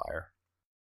nervous flyer.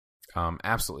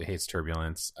 Absolutely hates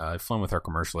turbulence. I've flown with her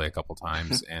commercially a couple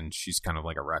times, and she's kind of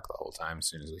like a wreck the whole time as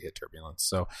soon as we hit turbulence.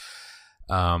 So,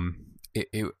 I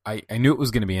knew it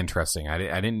was going to be interesting. I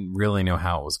didn't really know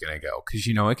how it was going to go because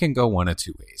it can go one of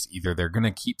two ways. Either they're going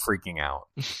to keep freaking out,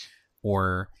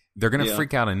 or they're going to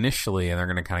freak out initially, and they're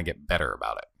going to kind of get better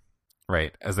about it,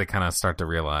 right? As they kind of start to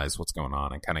realize what's going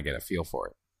on and kind of get a feel for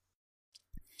it.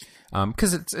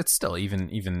 Because it's still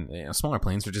even smaller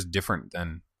planes are just different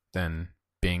than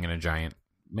being in a giant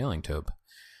mailing tube.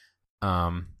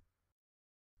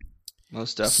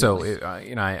 Most definitely. So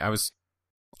I was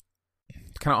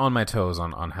kind of on my toes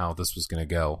on how this was going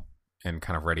to go and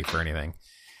kind of ready for anything.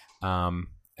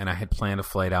 And I had planned a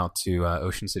flight out to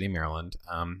Ocean City, Maryland.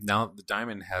 Now the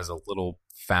Diamond has a little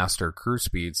faster cruise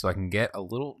speed, so I can get a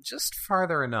little just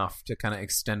farther enough to kind of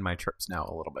extend my trips now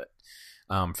a little bit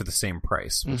for the same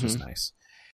price, which is nice.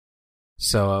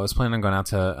 So I was planning on going out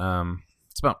to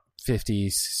it's about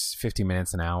 50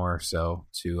 minutes an hour or so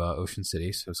to Ocean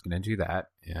City, so I was going to do that.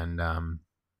 And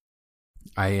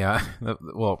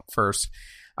first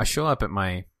I show up at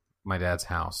my dad's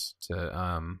house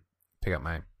to pick up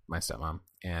my stepmom,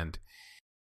 and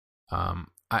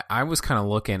I was kind of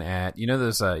looking at,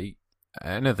 those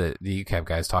I know the UCAV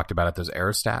guys talked about it, those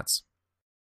aerostats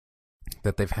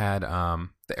that they've had,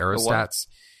 the aerostats.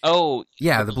 Oh,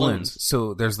 yeah, the balloons.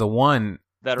 So there's the one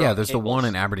there's the one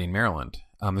in Aberdeen, Maryland.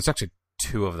 There's actually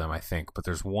two of them, I think, but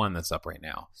there's one that's up right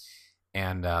now,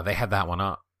 and they had that one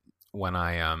up when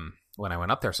I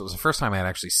went up there. So it was the first time I had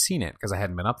actually seen it because I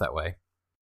hadn't been up that way.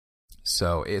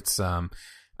 So it's I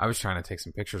was trying to take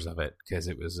some pictures of it because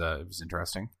it was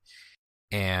interesting,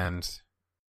 and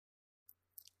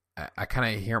I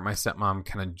kind of hear my stepmom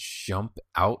kind of jump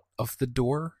out of the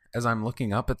door as I'm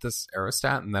looking up at this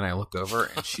aerostat, and then I look over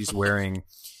and she's wearing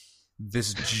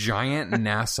this giant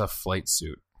NASA flight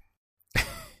suit,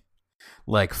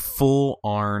 like full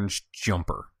orange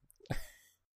jumper.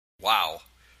 Wow.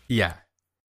 Yeah,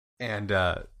 and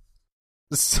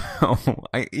so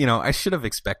I should have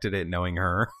expected it knowing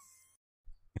her.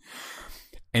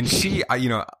 And she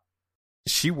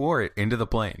wore it into the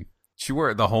plane. She wore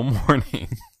it the whole morning.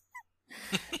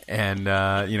 And,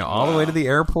 all the way to the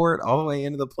airport, all the way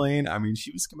into the plane. I mean,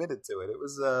 she was committed to it.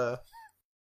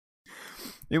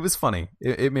 It was funny.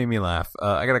 It made me laugh.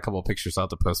 I got a couple of pictures. I'll have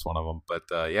to post one of them. But,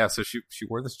 so she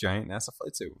wore this giant NASA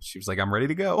flight suit. She was like, I'm ready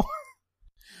to go.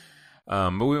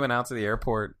 But we went out to the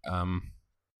airport.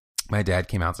 My dad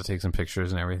came out to take some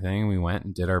pictures and everything. We went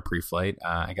and did our pre-flight.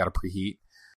 I got a preheat.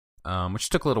 Which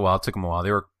took a little while. It took them a while.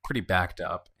 They were pretty backed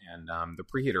up, and the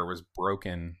preheater was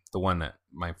broken, the one that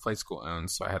my flight school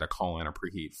owns, so I had to call in a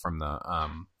preheat from the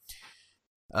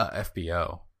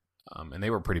FBO. And they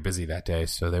were pretty busy that day,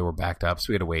 so they were backed up, so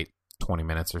we had to wait 20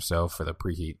 minutes or so for the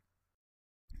preheat.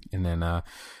 And then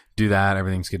do that,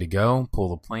 everything's good to go, pull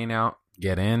the plane out,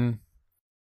 get in,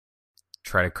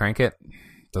 try to crank it.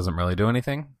 Doesn't really do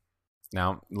anything.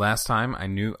 Now, last time, I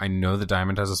know the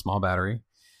Diamond has a small battery.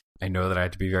 I know that I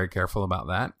had to be very careful about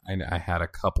that. I had a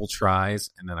couple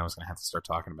tries, and then I was going to have to start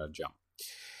talking about a jump.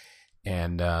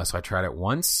 And so I tried it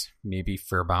once, maybe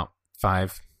for about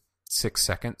 5-6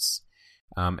 seconds.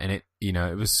 And it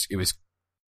was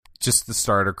just the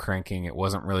starter cranking. It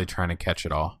wasn't really trying to catch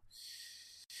it all.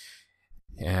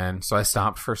 And so I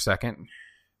stopped for a second.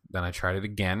 Then I tried it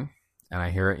again. And I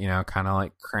hear it, kind of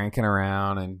like cranking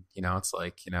around, and, it's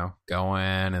like, going,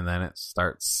 and then it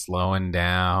starts slowing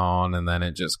down, and then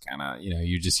it just kind of,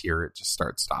 you just hear it just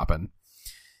start stopping.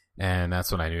 And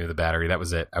that's when I knew the battery, that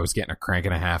was it. I was getting a crank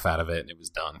and a half out of it, and it was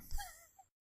done.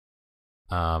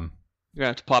 You're going to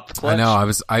have to pop the clutch. I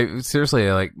know. I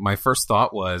seriously, like, my first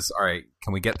thought was, all right,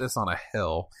 can we get this on a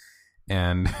hill?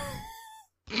 And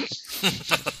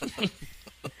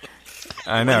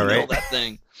I know, right? That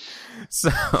thing.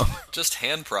 So just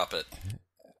hand prop it.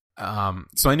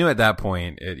 So I knew at that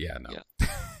point, Yeah.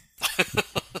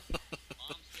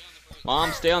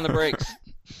 Mom, stay on the brakes.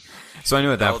 So I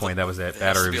knew at that point that was it. Battery was gone.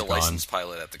 There has to be a licensed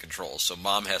pilot at the controls, so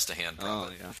Mom has to hand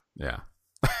prop it. Yeah.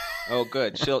 Oh,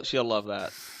 good. She'll love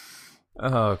that.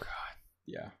 Oh God.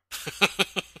 Yeah.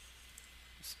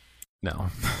 No.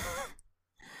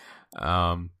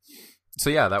 So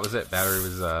yeah, that was it.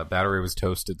 Battery was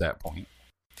toast at that point.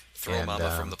 Throw Mama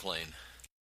from the plane.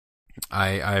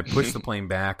 I pushed the plane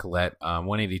back, let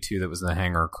 182 that was in the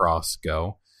hangar across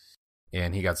go,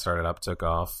 and he got started up, took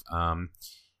off.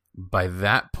 By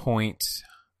that point,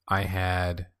 I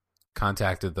had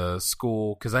contacted the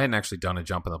school because I hadn't actually done a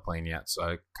jump in the plane yet. So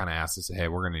I kind of asked, I said, hey,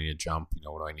 we're going to need a jump.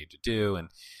 What do I need to do? And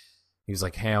he was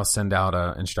like, hey, I'll send out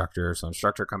an instructor. So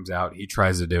instructor comes out. He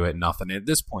tries to do it. Nothing. At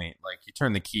this point, like, you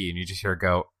turn the key and you just hear it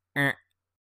go, and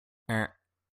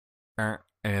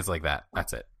it's like that.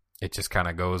 That's it. It just kind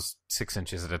of goes 6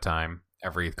 inches at a time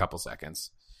every couple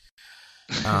seconds.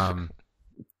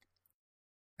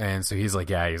 And so he's like,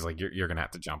 you're going to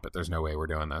have to jump it. There's no way we're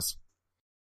doing this.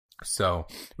 So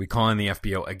we call in the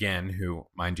FBO again, who,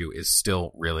 mind you, is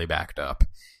still really backed up.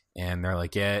 And they're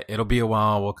like, yeah, it'll be a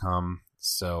while. We'll come.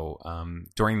 So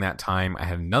during that time, I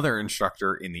had another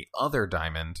instructor in the other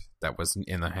diamond that was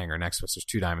in the hangar next to us. There's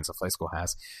 2 diamonds a flight school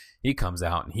has. He comes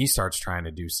out and he starts trying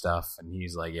to do stuff, and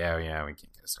he's like, yeah, we can't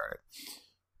get it started.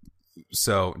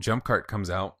 So jump cart comes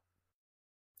out.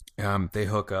 They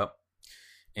hook up,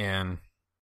 and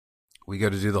we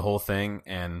go to do the whole thing,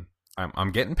 and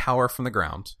I'm getting power from the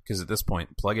ground, because at this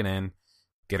point, plug it in,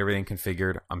 get everything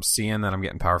configured. I'm seeing that I'm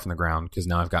getting power from the ground, because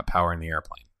now I've got power in the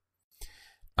airplane.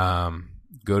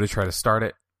 Go to try to start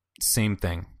it. Same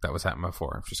thing that was happening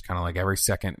before. Just kind of like every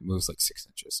second it moves like 6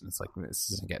 inches, and it's like, this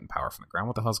isn't getting power from the ground.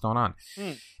 What the hell's going on?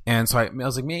 And so I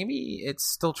was like, maybe it's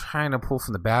still trying to pull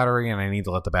from the battery, and I need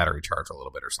to let the battery charge a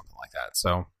little bit or something like that.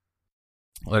 So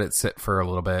let it sit for a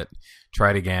little bit.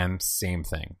 Try it again. Same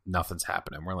thing. Nothing's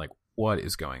happening. We're like, what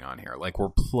is going on here? Like, we're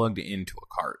plugged into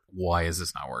a cart. Why is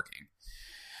this not working?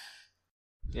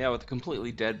 Yeah, with a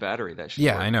completely dead battery, that should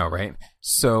Yeah, work. I know, right?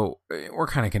 So we're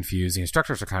kind of confused. The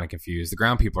instructors are kind of confused. The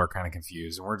ground people are kind of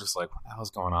confused. And we're just like, what the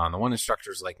hell's going on? The one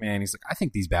instructor's like, man, he's like, I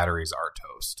think these batteries are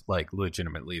toast. Like,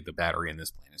 legitimately, the battery in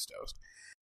this plane is toast.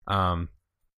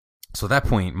 So at that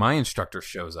point, my instructor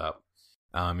shows up,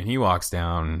 and he walks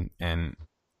down, and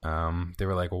they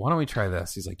were like, well, why don't we try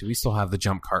this? He's like, do we still have the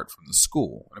jump cart from the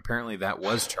school? And apparently that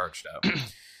was charged up.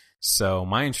 So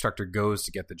my instructor goes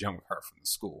to get the jump cart from the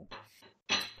school.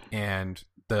 And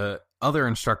the other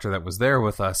instructor that was there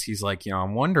with us, he's like,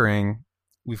 I'm wondering,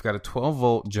 we've got a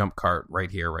 12-volt jump cart right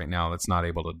here, right now, that's not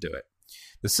able to do it.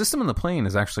 The system in the plane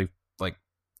is actually like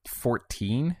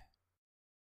 14,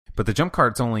 but the jump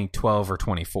cart's only 12 or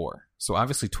 24. So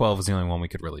obviously 12 is the only one we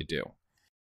could really do,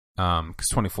 because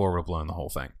 24 would have blown the whole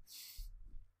thing.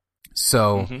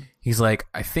 So he's like,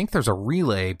 I think there's a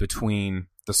relay between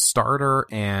the starter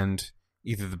and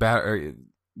either the battery.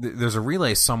 There's a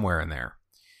relay somewhere in there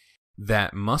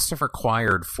that must have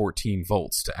required 14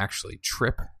 volts to actually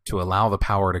trip to allow the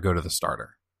power to go to the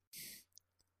starter.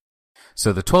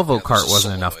 So the 12-volt cart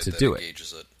wasn't enough to do it.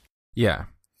 Yeah.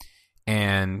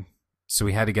 And so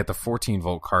we had to get the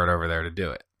 14-volt cart over there to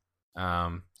do it.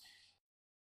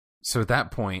 So at that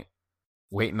point,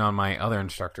 waiting on my other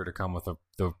instructor to come with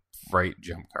the right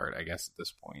jump cart, I guess, at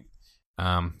this point.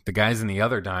 The guys in the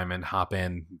other diamond hop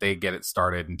in, they get it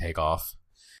started and take off.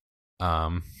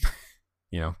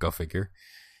 Go figure.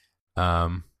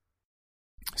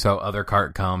 So other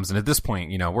cart comes, and at this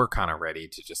point, we're kind of ready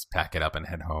to just pack it up and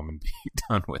head home and be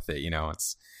done with it.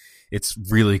 It's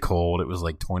really cold. It was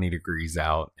like 20 degrees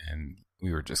out, and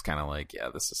we were just kind of like, yeah,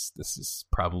 this is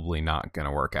probably not going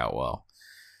to work out well.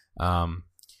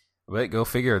 But go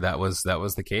figure, that was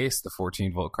the case. The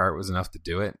 14-volt cart was enough to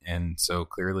do it, and so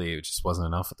clearly it just wasn't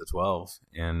enough at the 12.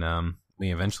 And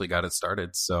we eventually got it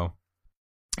started. So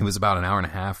it was about an hour and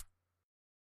a half,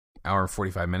 hour and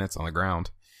 45 minutes on the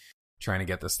ground trying to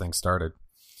get this thing started.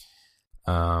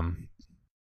 They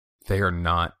are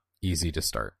not easy to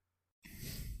start.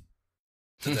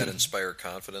 Did that inspire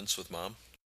confidence with Mom?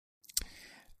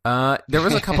 There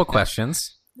was a couple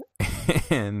questions,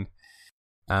 and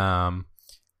I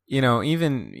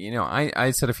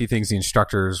said a few things. The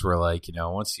instructors were like,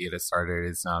 once you get it started,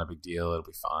 it's not a big deal. It'll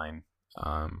be fine.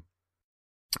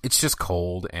 It's just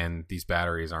cold, and these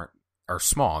batteries are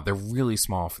small. They're really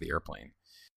small for the airplane.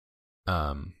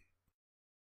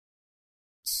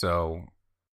 So,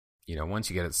 once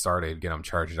you get it started, get them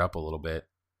charged up a little bit,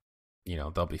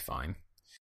 they'll be fine.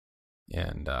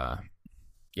 And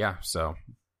so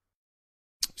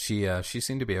she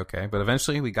seemed to be okay. But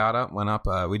eventually we got up, went up.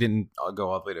 We didn't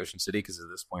go all the way to Ocean City, because at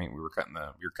this point we were cutting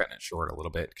it short a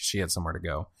little bit, because she had somewhere to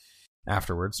go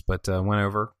afterwards. But went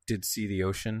over, did see the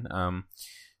ocean.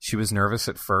 She was nervous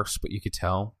at first, but you could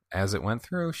tell as it went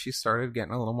through, she started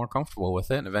getting a little more comfortable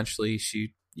with it. And eventually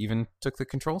she even took the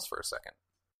controls for a second.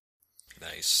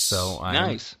 Nice. So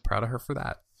I'm proud of her for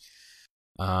that.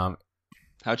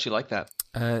 How'd she like that?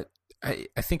 I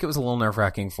think it was a little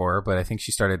nerve-wracking for her, but I think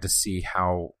she started to see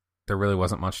how there really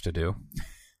wasn't much to do.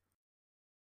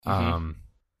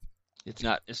 It's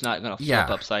not going to flip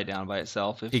upside down by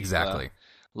itself if you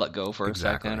let go for a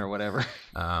second or whatever.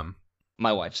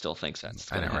 My wife still thinks that's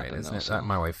going to happen. Isn't it? So.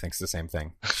 My wife thinks the same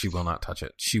thing. She will not touch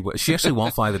it. She actually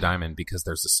won't fly the diamond because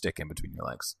there's a stick in between your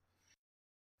legs.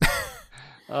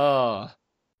 Oh,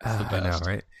 that's the best.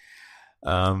 I know,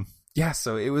 right? Yeah,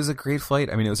 so it was a great flight.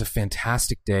 I mean, it was a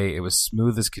fantastic day. It was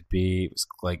smooth as could be. It was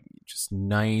like just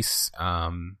nice.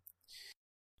 I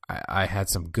had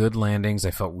some good landings.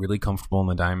 I felt really comfortable in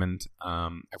the diamond. I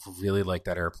really like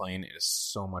that airplane. It is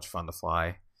so much fun to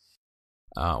fly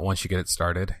once you get it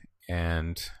started.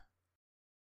 And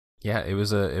yeah, it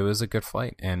was a good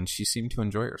flight, and she seemed to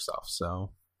enjoy herself.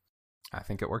 So I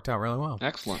think it worked out really well.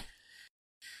 Excellent.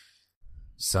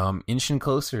 So I'm inching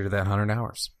closer to that 100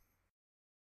 hours.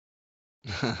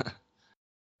 But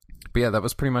yeah, that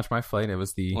was pretty much my flight. It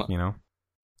was the, What?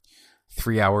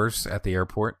 3 hours at the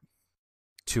airport.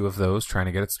 2 of those trying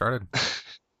to get it started.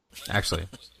 Actually.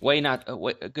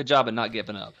 Good job at not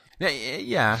giving up.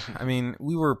 Yeah. I mean,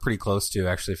 we were pretty close to,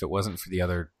 actually. If it wasn't for the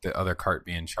other cart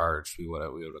being charged, we would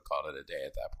have called it a day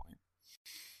at that point.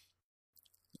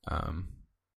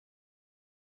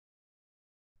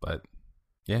 But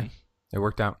yeah, it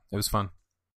worked out. It was fun.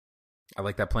 I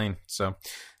like that plane. So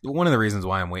one of the reasons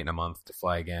why I'm waiting a month to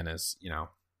fly again is,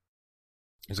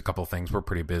 there's a couple things. We're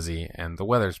pretty busy, and the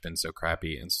weather's been so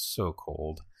crappy and so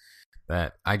cold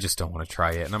that I just don't want to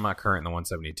try it. And I'm not current in the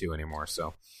 172 anymore,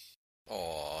 so.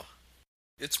 Aw.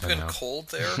 It's been cold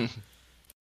there?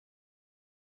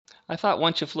 I thought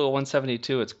once you flew a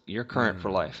 172, you're current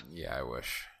for life. Yeah, I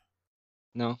wish.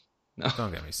 No.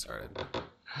 Don't get me started.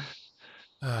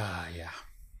 Yeah.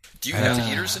 Do you have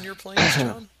heaters in your planes,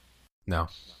 John? No.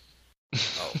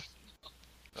 Oh.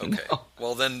 Okay. No.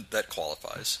 Well, then that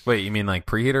qualifies. Wait, you mean like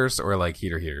preheaters or like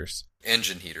heaters?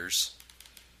 Engine heaters.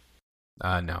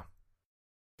 No.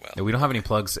 Well, No, we don't have any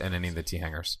plugs in any of the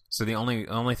T-hangers. So the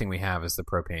only thing we have is the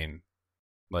propane,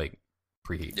 like,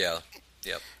 preheat. yeah.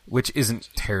 Yep. Which isn't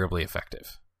terribly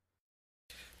effective.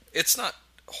 It's not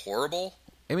horrible.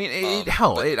 I mean, it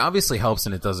helps. but- It obviously helps,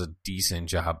 and it does a decent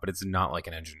job, but it's not like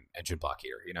an engine block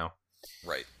heater,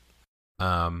 Right.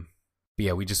 But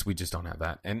yeah, we just don't have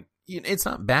that, and it's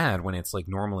not bad when it's like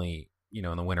normally, in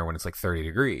the winter when it's like 30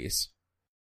 degrees.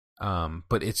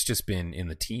 But it's just been in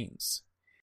the teens,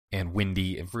 and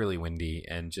windy, and really windy,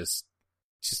 and just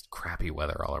crappy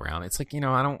weather all around. It's like, I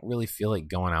don't really feel like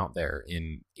going out there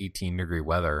in 18-degree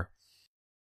weather.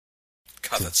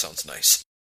 God, that sounds nice.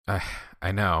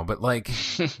 I know, but like,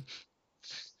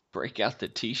 Break out the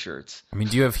T-shirts. I mean,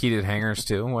 do you have heated hangers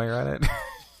too while you're at it?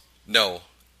 No,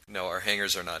 our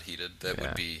hangars are not heated. That Yeah.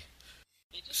 would be...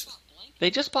 They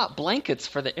just bought blankets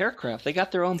for the aircraft. They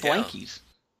got their own Yeah. blankies.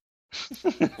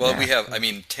 Well, we have... I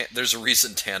mean, there's a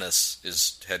reason Tanis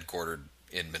is headquartered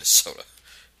in Minnesota,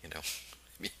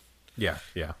 Yeah.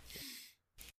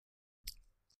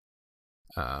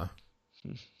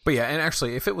 But yeah, and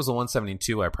actually, if it was a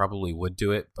 172, I probably would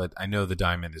do it. But I know the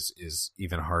Diamond is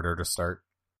even harder to start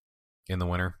in the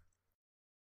winter.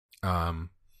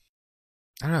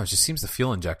 I don't know. It just seems the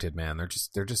fuel injected, man.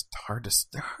 They're just hard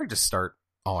to start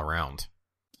all around.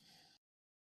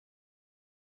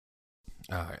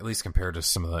 At least compared to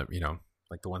some of the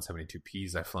like the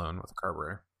 172Ps I've flown with a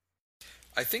carburetor.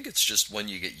 I think it's just when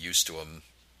you get used to them,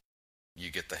 you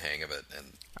get the hang of it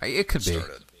and It could be. start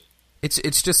it.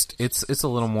 It's a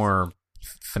little more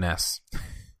finesse.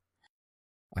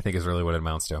 I think is really what it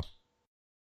amounts to.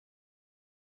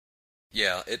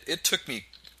 Yeah, it took me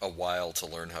a while to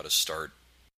learn how to start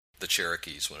the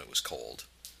Cherokees when it was cold.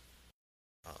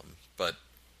 But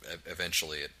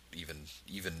eventually, even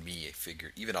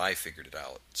I figured it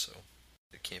out. So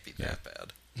it can't be that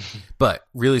bad. But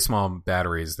really small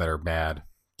batteries that are bad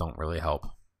don't really help.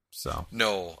 So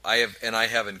No, I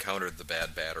have encountered the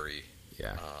bad battery.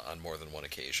 yeah. On more than one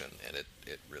occasion, and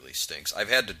it really stinks. I've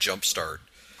had to jumpstart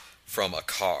from a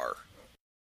car,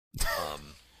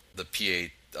 the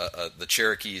P8, the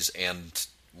Cherokees, and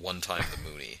one time the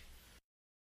Mooney,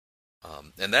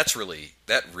 and that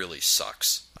really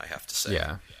sucks. I have to say,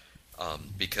 Yeah.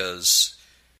 Because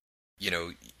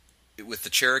with the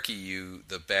Cherokee,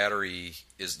 the battery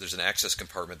there's an access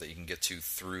compartment that you can get to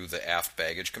through the aft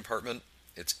baggage compartment.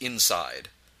 It's inside.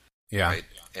 Yeah. Right?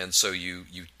 And so you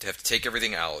have to take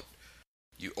everything out.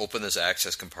 You open this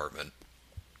access compartment.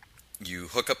 You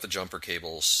hook up the jumper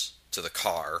cables to the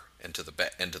car and to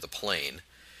the plane,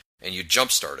 and you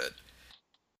jumpstart it.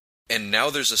 And now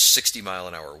there's a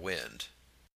 60-mile-an-hour wind,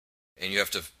 and you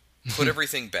have to put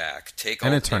everything back, take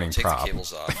And a turning take prop. the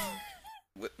cables off.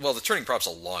 Well, the turning prop's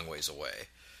a long ways away.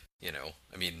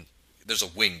 I mean, there's a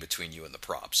wing between you and the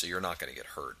prop, so you're not going to get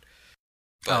hurt.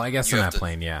 But I guess you in have that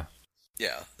plane, yeah.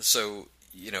 Yeah, so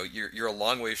you're a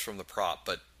long way from the prop,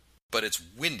 but it's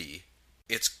windy.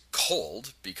 It's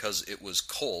cold because it was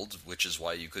cold, which is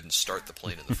why you couldn't start the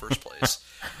plane in the first place,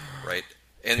 right?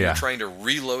 And Yeah. you're trying to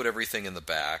reload everything in the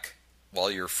back while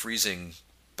you're freezing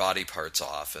body parts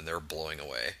off and they're blowing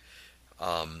away.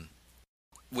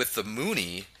 With the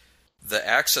Mooney, the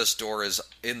access door is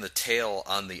in the tail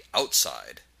on the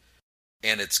outside,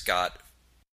 and it's got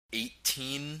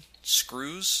 18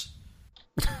 screws.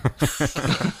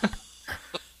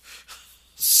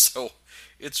 So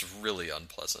it's really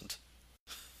unpleasant.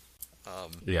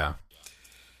 Yeah.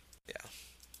 Yeah.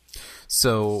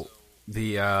 So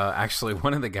the actually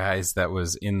one of the guys that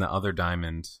was in the other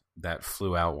Diamond that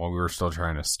flew out while we were still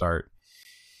trying to start,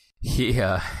 he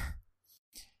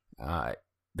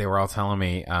they were all telling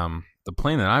me the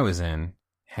plane that I was in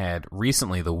had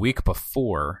recently, the week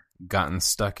before, gotten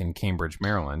stuck in Cambridge,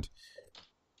 Maryland,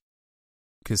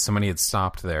 because somebody had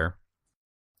stopped there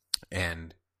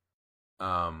and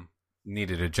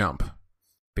needed a jump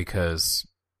because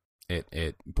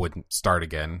it wouldn't start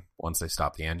again once they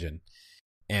stopped the engine.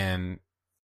 And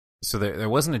so there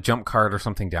wasn't a jump cart or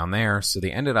something down there, so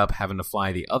they ended up having to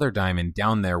fly the other Diamond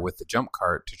down there with the jump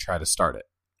cart to try to start it.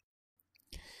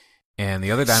 And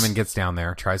the other Diamond gets down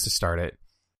there, tries to start it,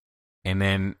 and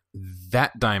then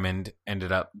that Diamond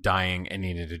ended up dying and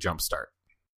needed a jump start.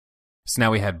 So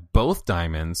now we had both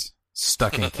Diamonds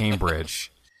stuck in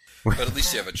Cambridge. But at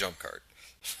least you have a jump cart.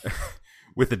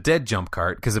 With a dead jump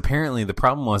cart, because apparently the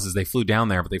problem was they flew down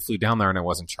there, but they flew down there and it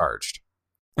wasn't charged.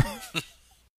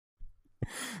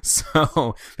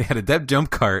 So they had a dead jump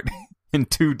cart and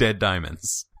 2 dead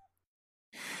Diamonds.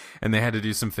 And they had to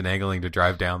do some finagling to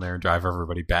drive down there and drive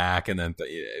everybody back, and then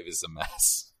it was a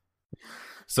mess.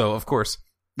 So, of course,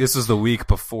 this was the week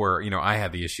before, I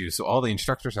had the issue. So all the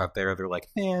instructors out there, they're like,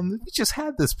 man, we just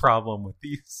had this problem with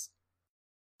these.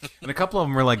 And a couple of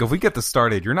them were like, if we get this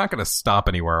started, you're not going to stop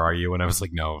anywhere, are you? And I was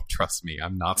like, no, trust me,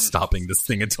 I'm not stopping this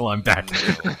thing until I'm back.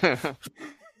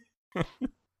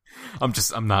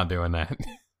 I'm not doing that.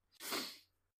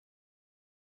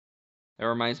 It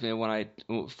reminds me of when I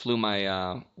flew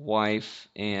my wife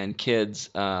and kids.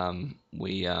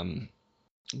 We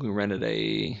rented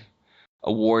a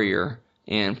Warrior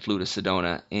and flew to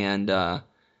Sedona, and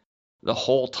the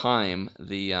whole time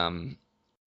the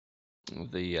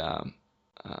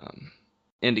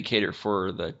indicator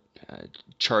for the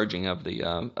charging of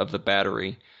the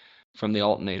battery from the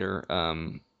alternator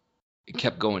it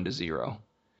kept going to 0,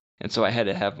 and so I had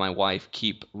to have my wife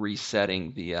keep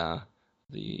resetting the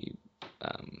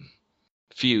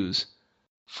fuse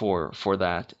for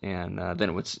that, and then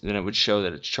it would show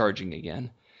that it's charging again.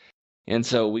 And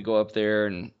so we go up there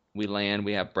and we land,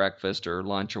 we have breakfast or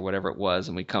lunch or whatever it was,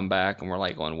 and we come back and we're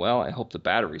like going, well, I hope the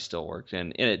battery still worked,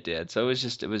 and it did. So it was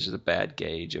just a bad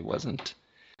gauge. It wasn't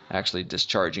actually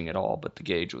discharging at all, but the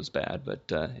gauge was bad.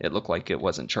 But it looked like it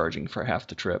wasn't charging for half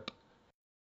the trip.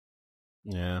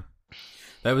 Yeah,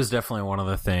 that was definitely one of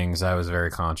the things I was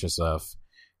very conscious of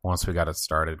once we got it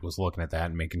started, was looking at that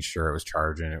and making sure it was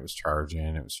charging.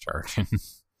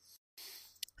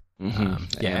 Mm-hmm.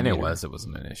 Yeah, and it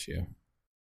wasn't an issue.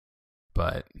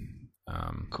 But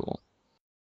cool.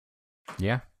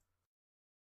 Yeah.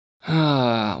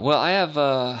 Well, I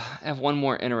have one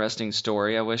more interesting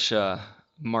story. I wish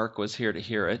Mark was here to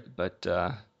hear it, but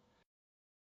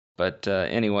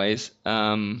anyways,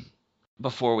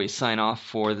 before we sign off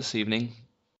for this evening,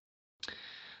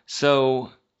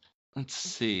 so let's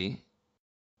see.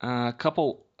 A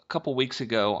couple weeks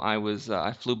ago,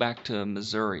 I flew back to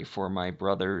Missouri for my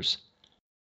brother's.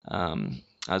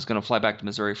 I was going to fly back to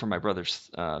Missouri for my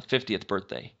brother's 50th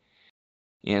birthday.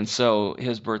 And so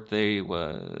his birthday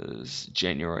was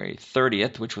January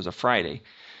 30th, which was a Friday.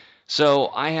 So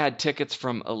I had tickets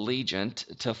from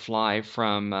Allegiant to fly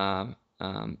from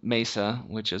Mesa,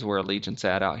 which is where Allegiant's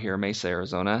at out here, Mesa,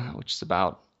 Arizona, which is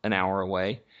about an hour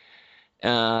away,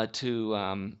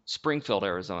 to Springfield,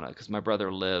 Arizona, because my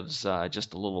brother lives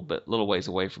just a little ways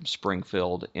away from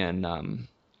Springfield in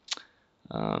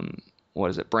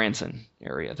Branson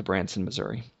area, the Branson,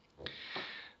 Missouri.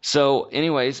 So,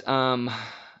 anyways,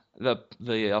 the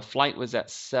flight was at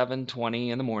 7:20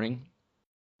 in the morning,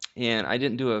 and I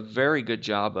didn't do a very good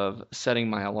job of setting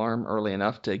my alarm early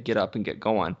enough to get up and get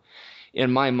going.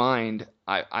 In my mind,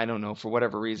 I don't know, for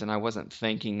whatever reason, I wasn't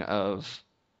thinking of,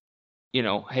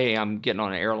 hey, I'm getting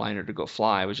on an airliner to go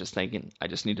fly. I was just thinking I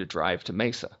just need to drive to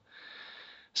Mesa.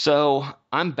 So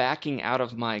I'm backing out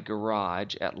of my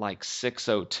garage at like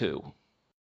 6:02.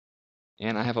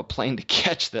 And I have a plane to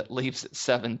catch that leaves at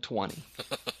 7:20.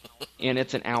 And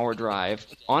it's an hour drive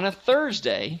on a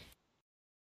Thursday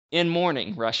in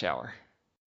morning rush hour.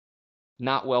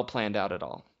 Not well planned out at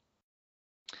all.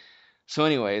 So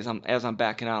anyways, as I'm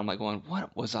backing out, I'm like going,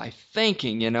 what was I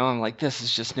thinking? I'm like, this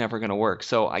is just never going to work.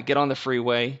 So I get on the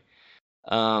freeway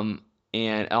and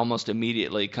almost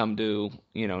immediately come to,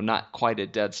 not quite a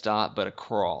dead stop, but a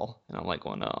crawl. And I'm like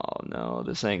going, oh, no,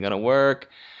 this ain't going to work.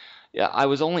 Yeah, I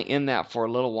was only in that for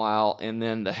a little while, and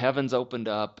then the heavens opened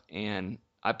up, and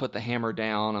I put the hammer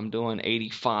down. I'm doing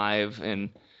 85, and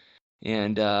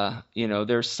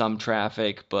there's some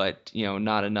traffic, but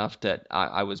not enough that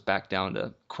I was back down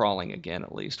to crawling again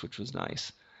at least, which was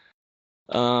nice.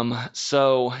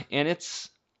 So, and it's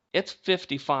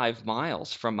 55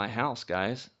 miles from my house,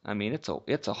 guys. I mean,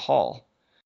 it's a haul.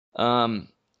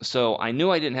 So I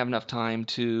knew I didn't have enough time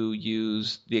to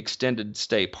use the extended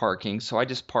stay parking, so I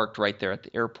just parked right there at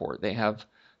the airport. They have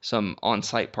some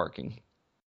on-site parking,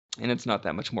 and it's not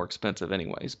that much more expensive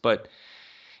anyways. But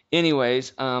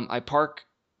anyways, I park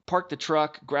the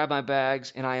truck, grab my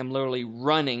bags, and I am literally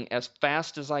running as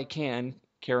fast as I can,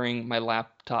 carrying my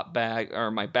laptop bag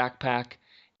or my backpack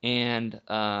and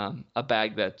a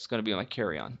bag that's going to be my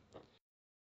carry-on.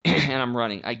 And I'm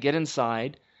running. I get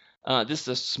inside. This is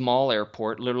a small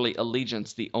airport, literally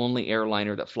Allegiant's the only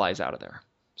airliner that flies out of there.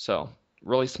 So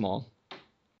really small.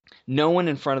 No one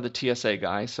in front of the TSA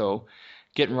guy, so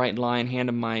getting right in line, hand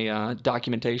him my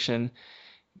documentation.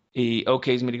 He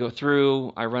okays me to go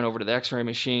through. I run over to the x-ray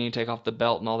machine, take off the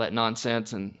belt and all that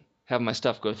nonsense, and have my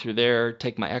stuff go through there,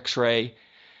 take my x-ray,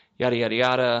 yada, yada,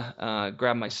 yada,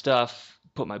 grab my stuff,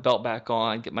 put my belt back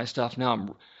on, get my stuff. Now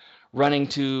I'm running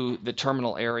to the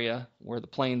terminal area where the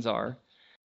planes are.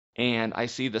 And I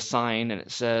see the sign, and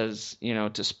it says,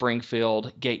 to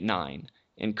Springfield, Gate 9.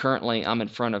 And currently, I'm in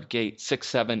front of Gate 6,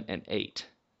 7, and 8.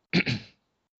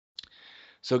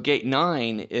 So Gate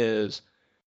 9 is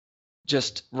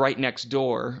just right next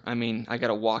door. I mean, I got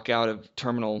to walk out of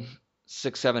Terminal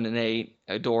 6, 7, and 8.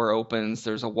 A door opens,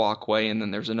 there's a walkway, and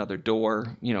then there's another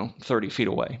door, 30 feet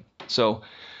away. So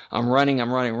I'm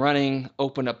running,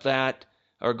 open up that.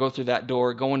 Or go through that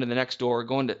door, go into the next door,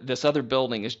 go into this other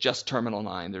building is just Terminal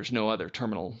 9. There's no other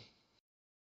terminal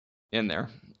in there.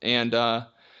 And,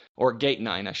 or Gate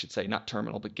 9, I should say, not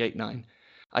terminal, but Gate 9.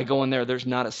 I go in there, there's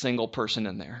not a single person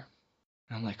in there.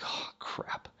 And I'm like, oh,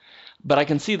 crap. But I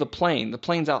can see the plane. The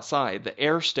plane's outside. The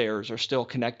air stairs are still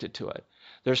connected to it.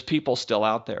 There's people still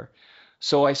out there.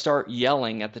 So I start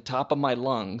yelling at the top of my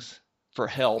lungs for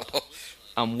help.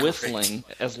 I'm whistling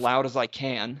as loud as I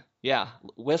can. Yeah,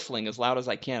 whistling as loud as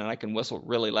I can, and I can whistle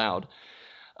really loud.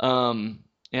 And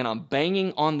I'm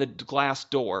banging on the glass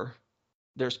door.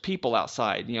 There's people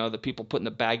outside, the people putting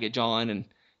the baggage on and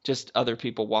just other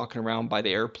people walking around by the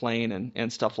airplane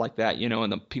and stuff like that,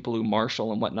 and the people who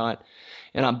marshal and whatnot.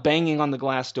 And I'm banging on the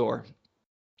glass door.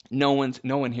 No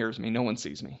one hears me. No one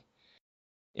sees me.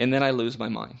 And then I lose my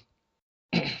mind.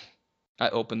 I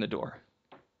open the door,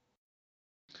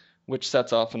 which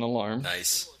sets off an alarm.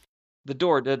 Nice. The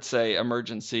door did say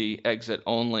emergency exit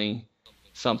only,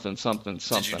 something.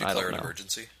 Did you declare an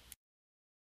emergency?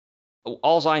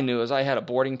 All I knew is I had a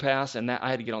boarding pass and that I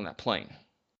had to get on that plane.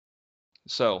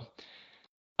 So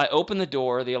I open the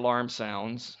door, the alarm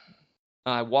sounds.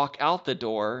 I walk out the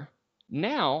door.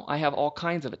 Now I have all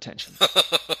kinds of attention.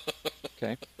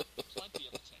 Okay?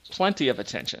 Plenty of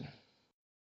attention.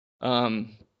 I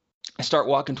start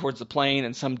walking towards the plane,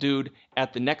 and some dude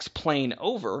at the next plane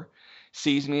over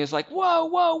sees me, is like, whoa,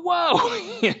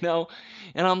 and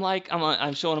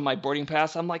I'm showing him my boarding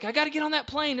pass. I'm like, I got to get on that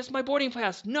plane. It's my boarding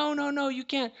pass. No, you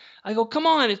can't. I go, come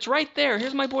on, it's right there.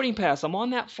 Here's my boarding pass. I'm on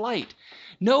that flight.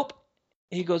 Nope.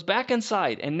 He goes back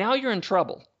inside, and now you're in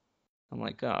trouble. I'm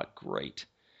like, oh, great.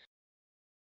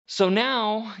 So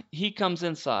now he comes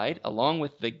inside along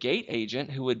with the gate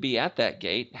agent who would be at that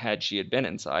gate had she had been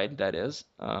inside, that is.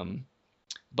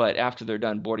 But after they're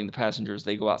done boarding the passengers,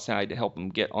 they go outside to help them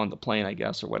get on the plane, I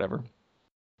guess, or whatever.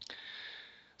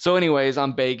 So anyways,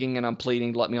 I'm begging and I'm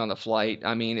pleading to let me on the flight.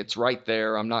 I mean, it's right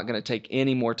there. I'm not going to take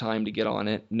any more time to get on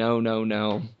it.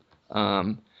 No.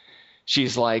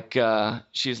 She's like,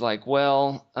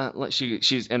 well,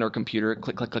 she's in her computer.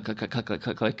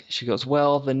 Click. She goes,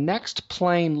 well, the next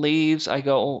plane leaves. I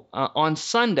go, on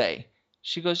Sunday.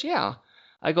 She goes, yeah.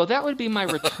 I go, that would be my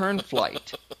return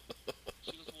flight.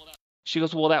 She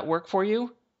goes, will that work for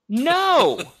you?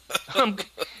 No!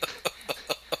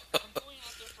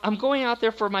 I'm going out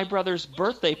there for my brother's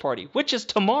birthday party, which is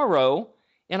tomorrow,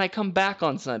 and I come back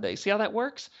on Sunday. See how that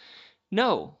works?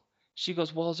 No. She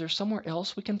goes, well, is there somewhere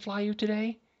else we can fly you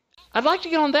today? I'd like to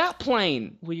get on that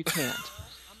plane. Well, you can't.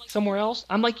 Somewhere else?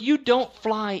 I'm like, you don't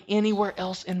fly anywhere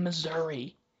else in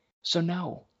Missouri. So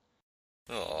no.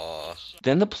 Aww.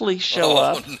 Then the police show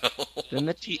up. No.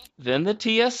 Then the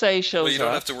TSA shows up. Well, you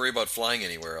don't have to worry about flying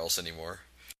anywhere else anymore.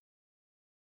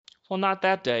 Well, not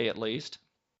that day, at least.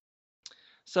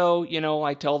 So,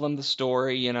 I tell them the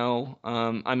story,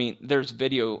 I mean, there's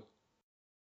video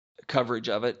coverage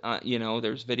of it.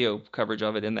 There's video coverage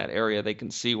of it in that area. They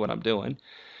can see what I'm doing.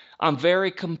 I'm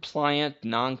very compliant,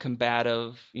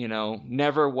 non-combative,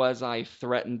 never was I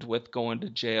threatened with going to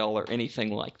jail or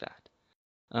anything like that.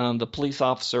 The police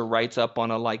officer writes up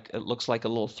on it looks like a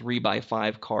little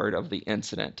 3x5 card of the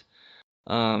incident.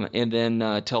 And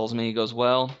then tells me, he goes,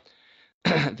 well,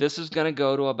 this is going to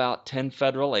go to about 10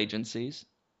 federal agencies.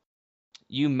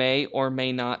 You may or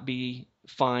may not be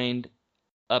fined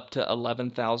up to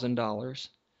 $11,000.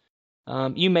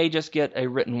 You may just get a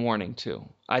written warning too.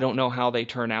 I don't know how they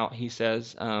turn out, he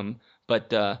says, but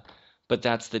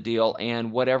that's the deal.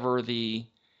 And whatever the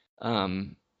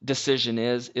decision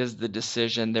is the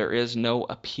decision. There is no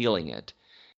appealing it.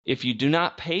 If you do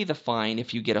not pay the fine,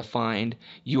 if you get a fine,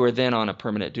 you are then on a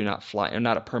permanent do not fly, or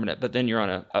not a permanent, but then you're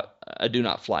on a do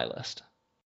not fly list.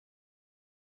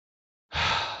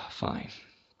 Fine.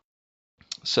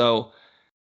 So,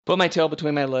 put my tail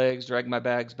between my legs, drag my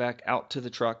bags back out to the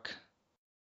truck,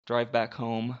 drive back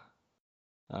home.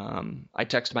 I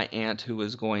text my aunt, who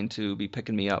was going to be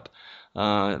picking me up,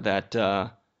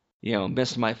 that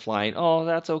missed my flight. Oh,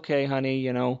 that's okay, honey.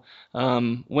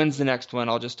 When's the next one?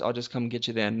 I'll just come get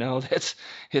you then. No,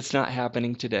 it's not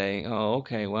happening today. Oh,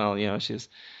 okay. Well, she's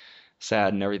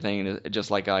sad and everything,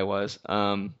 just like I was.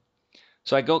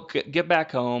 So I go get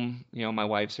back home. My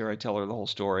wife's here. I tell her the whole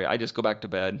story. I just go back to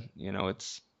bed.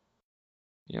 It's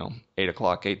 8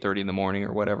 o'clock, 8:30 in the morning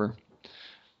or whatever.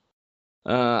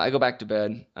 I go back to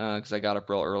bed because I got up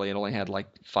real early and only had like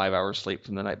 5 hours sleep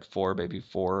from the night before, maybe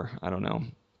 4. I don't know.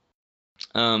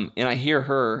 And I hear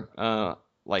her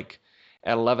like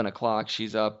at 11 o'clock.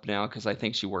 She's up now because I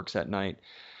think she works at night.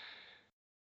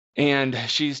 And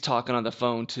she's talking on the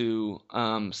phone to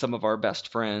some of our best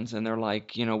friends, and they're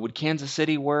like, would Kansas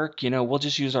City work? We'll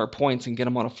just use our points and get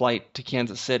them on a flight to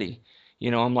Kansas City.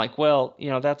 I'm like, well,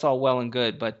 that's all well and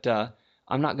good, but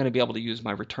I'm not going to be able to use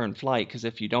my return flight because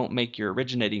if you don't make your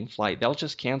originating flight, they'll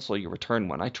just cancel your return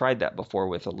one. I tried that before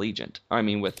with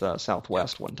with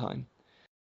Southwest one time.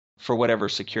 For whatever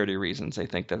security reasons, they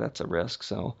think that that's a risk.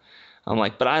 So I'm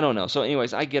like, but I don't know. So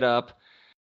anyways, I get up.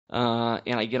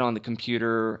 And I get on the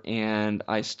computer and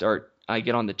I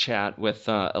get on the chat with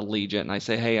Allegiant and I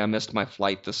say, hey, I missed my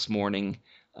flight this morning.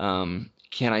 Can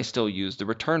I still use the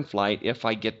return flight if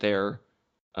I get there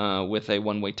with a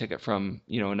one-way ticket from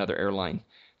another airline?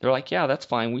 They're like, yeah, that's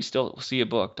fine. We still see you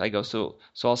booked. I go, so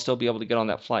I'll still be able to get on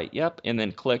that flight. Yep. And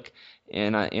then click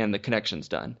and the connection's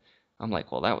done. I'm like,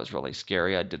 well, that was really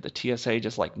scary. I did the TSA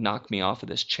just like knock me off of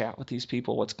this chat with these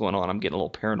people. What's going on? I'm getting a little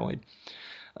paranoid.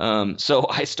 So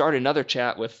I start another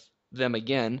chat with them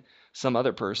again, some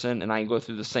other person, and I go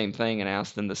through the same thing and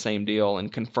ask them the same deal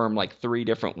and confirm like 3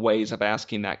 different ways of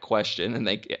asking that question. And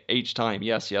they each time,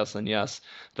 yes, and yes,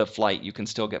 the flight, you can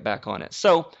still get back on it.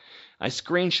 So I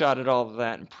screenshotted all of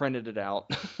that and printed it out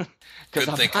because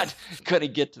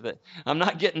I'm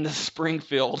not getting to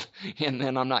Springfield and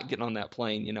then I'm not getting on that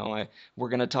plane. We're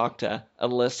going to talk to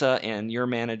Alyssa and your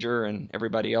manager and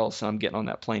everybody else. So I'm getting on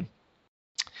that plane.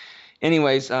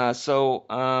 Anyways, so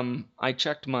I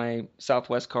checked my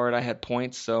Southwest card. I had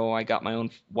points, so I got my own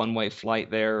one-way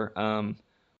flight there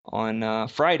on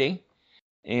Friday,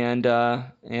 and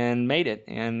made it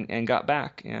and got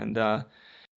back. And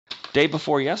day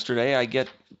before yesterday, I get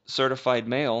certified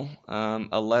mail,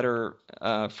 a letter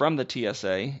from the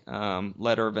TSA,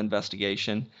 letter of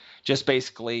investigation, just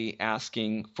basically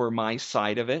asking for my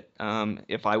side of it,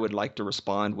 if I would like to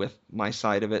respond with my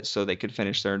side of it so they could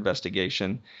finish their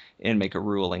investigation and make a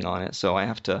ruling on it. So I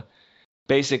have to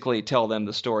basically tell them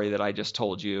the story that I just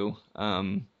told you.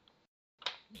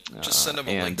 Just send them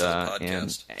a link to the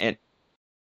podcast.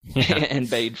 And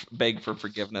beg for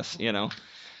forgiveness,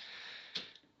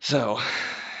 So,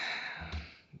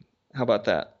 how about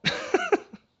that?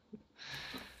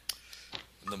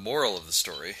 The moral of the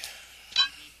story.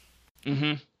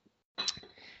 Mm-hmm.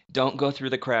 Don't go through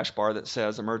the crash bar that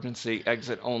says emergency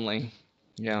exit only.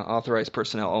 Yeah, authorized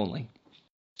personnel only.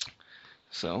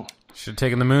 So should have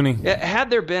taken the Mooney. Had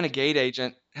there been a gate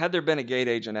agent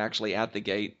actually at the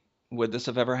gate, would this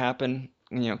have ever happened?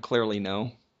 Clearly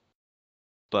no.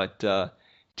 But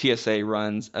TSA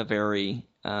runs a very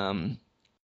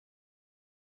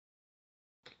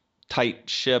tight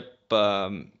ship,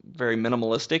 very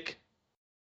minimalistic,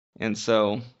 and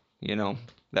so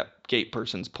that gate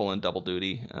person's pulling double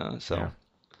duty,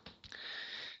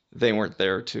 They weren't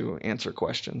there to answer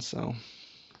questions. So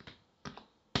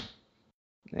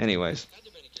anyways,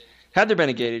 had there been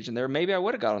a gate agent there, maybe I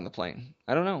would have got on the plane.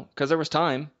 I don't know, because there was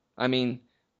time. I mean,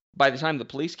 by the time the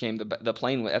police came, the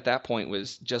plane at that point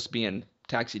was just being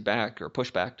taxied back or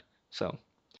pushed back. So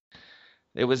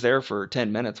it was there for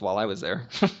 10 minutes while I was there.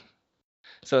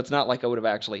 So it's not like I would have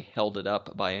actually held it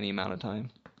up by any amount of time.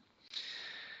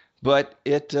 But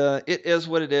it is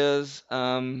what it is.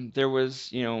 There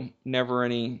was, never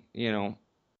any,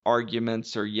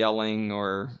 arguments or yelling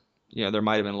or, there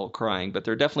might have been a little crying, but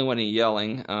there definitely wasn't any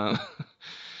yelling.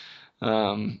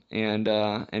 And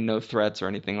no threats or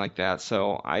anything like that.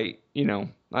 So I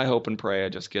hope and pray I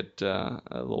just get a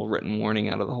little written warning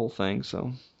out of the whole thing.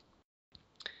 So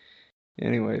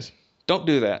anyways, don't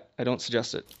do that. I don't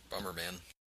suggest it. Bummer, man.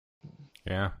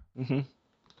 Yeah. Mm-hmm.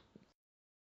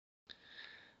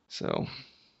 So,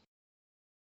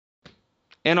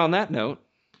 and on that note,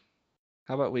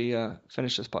 how about we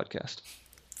finish this podcast?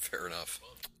 Fair enough.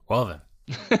 Well then.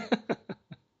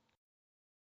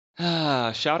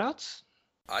 Shout-outs?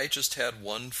 I just had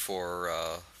one for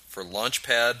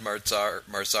Launchpad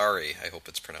Marzari, I hope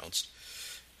it's pronounced,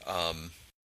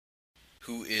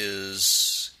 who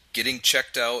is getting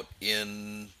checked out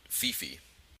in Fifi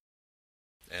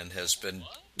and has been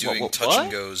doing touch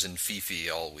and goes in Fifi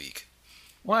all week.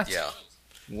 What? Yeah.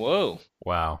 Whoa.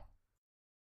 Wow.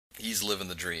 He's living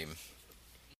the dream.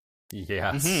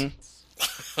 Yes.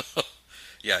 Mm-hmm.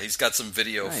 Yeah, he's got some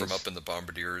video Nice. from up in the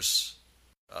Bombardiers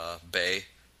Bay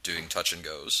doing touch and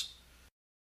goes.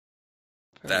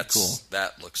 Very cool.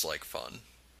 That looks like fun.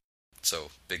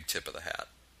 So, big tip of the hat.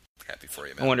 Happy for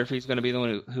you, man. I wonder if he's going to be the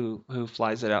one who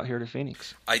flies it out here to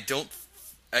Phoenix. I don't.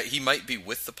 He might be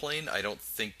with the plane. I don't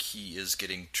think he is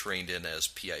getting trained in as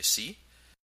PIC.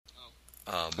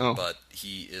 But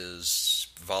he is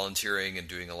volunteering and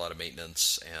doing a lot of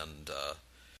maintenance and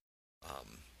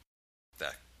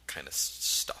that kind of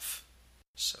stuff.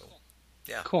 So,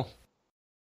 yeah. Cool.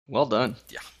 Well done.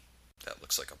 Yeah, that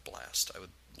looks like a blast. I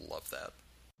would love that.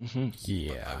 Mm-hmm.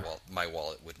 Yeah. But my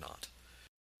wallet would not.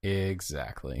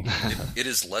 Exactly. It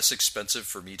is less expensive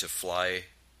for me to fly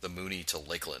the Mooney to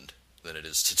Lakeland than it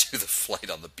is to do the flight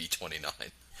on the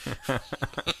B-29.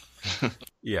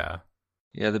 Yeah.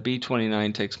 Yeah, the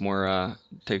B-29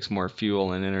 takes more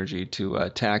fuel and energy to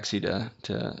taxi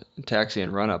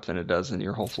and run up than it does in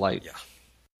your whole flight. Yeah.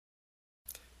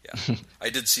 I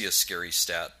did see a scary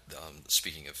stat,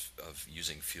 speaking of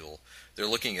using fuel. They're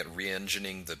looking at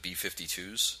re-engining the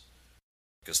B-52s,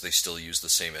 because they still use the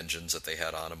same engines that they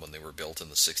had on them when they were built in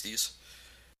the 60s.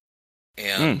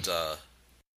 And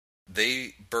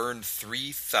they burn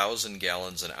 3,000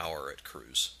 gallons an hour at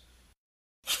cruise.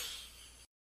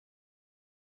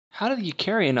 How do you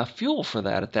carry enough fuel for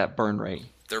that at that burn rate?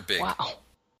 They're big. Wow.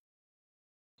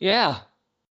 Yeah.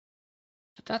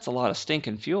 But that's a lot of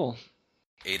stinking fuel.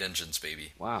 8 engines,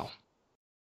 baby. Wow.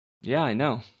 Yeah, I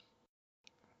know.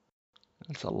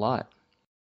 That's a lot.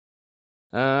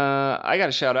 I got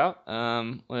a shout out.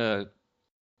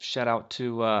 Shout out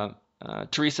to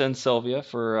Teresa and Sylvia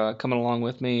for coming along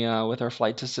with me with our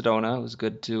flight to Sedona. It was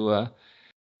good to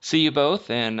see you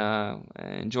both and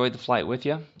enjoyed the flight with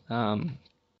you.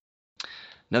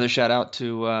 Another shout out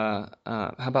to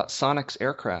how about Sonex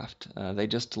Aircraft? They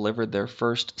just delivered their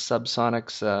first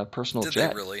Subsonics personal Did jet.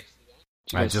 they really?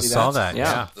 Did you I guys just see saw that.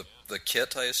 Yeah. The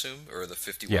kit, I assume, or the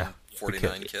Yeah,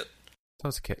 5149 kit? That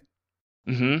was a kid.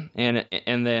 Mm-hmm.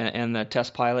 And the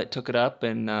test pilot took it up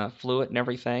and flew it and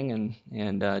everything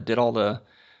and did all the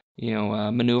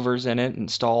maneuvers in it and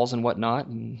stalls and whatnot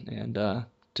and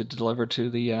to deliver to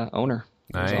the owner.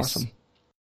 It was Nice. awesome.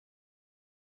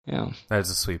 Yeah. That is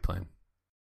a sweet plane.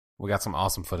 We got some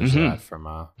awesome footage of that from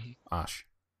Osh.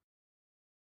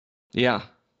 Yeah.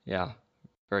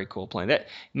 Very cool plane. That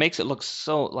makes it look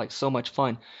so much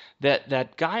fun.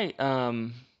 That guy,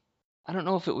 I don't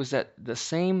know if it was the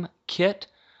same kit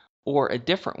or a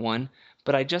different one,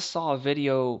 but I just saw a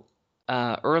video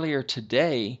earlier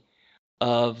today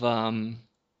of a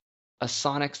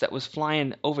Sonex that was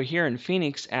flying over here in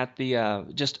Phoenix at the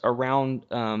just around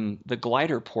the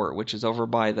glider port, which is over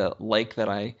by the lake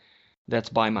that's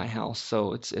by my house.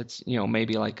 So it's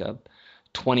maybe like a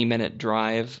 20-minute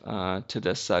drive to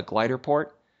this glider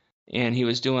port, and he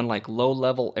was doing like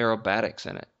low-level aerobatics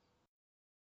in it.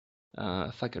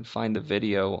 If I can find the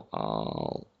video,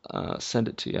 I'll send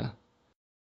it to you.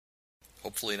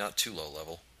 Hopefully not too low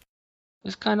level.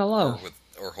 It's kind of low.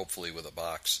 Or hopefully with a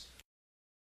box.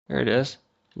 There it is.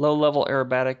 Low-level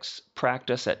aerobatics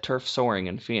practice at Turf Soaring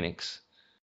in Phoenix,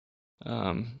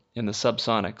 in the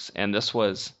Subsonics, and this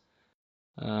was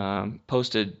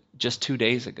posted just 2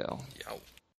 days ago. Yeah.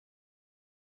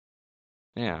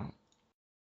 Yeah.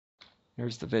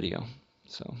 Here's the video.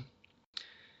 So,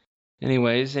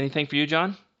 anyways, anything for you,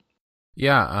 John?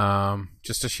 Yeah,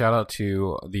 just a shout out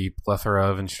to the plethora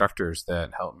of instructors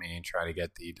that helped me try to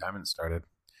get the diamond started.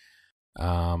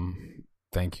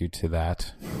 Thank you to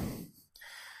that.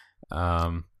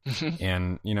 And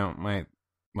my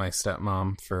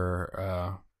stepmom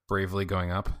for bravely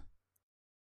going up.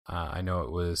 I know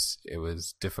it was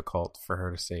difficult for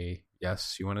her to say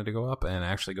yes, she wanted to go up and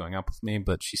actually going up with me,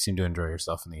 but she seemed to enjoy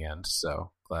herself in the end.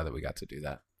 So glad that we got to do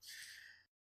that.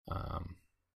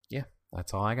 Yeah,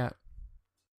 that's all I got.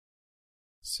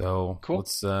 So cool.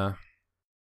 Let's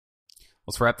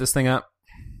wrap this thing up.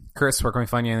 Chris, where can we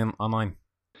find you online?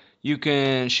 You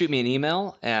can shoot me an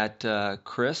email at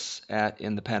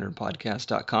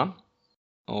chris@inthepatternpodcast.com,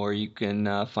 or you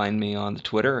can find me on the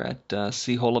Twitter at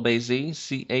Cholubaz,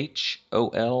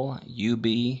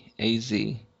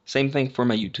 CHOLUBAZ. Same thing for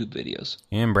my YouTube videos.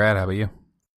 And Brad, how about you?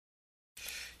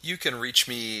 You can reach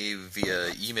me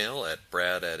via email at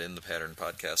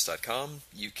brad@inthepatternpodcast.com.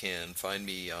 You can find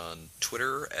me on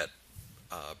Twitter at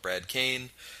Brad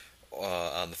Kane,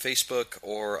 on the Facebook,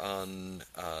 or on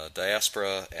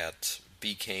Diaspora at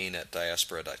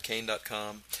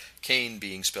bkane@diaspora.kane.com. Kane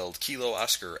being spelled Kilo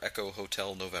Oscar Echo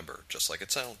Hotel November, just like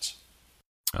it sounds.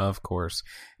 Of course.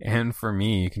 And for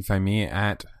me, you can find me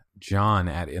at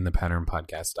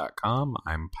john@inthepatternpodcast.com.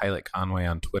 I'm Pilot Conway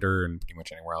on Twitter and pretty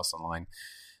much anywhere else online.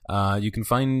 You can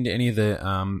find any of the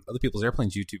other people's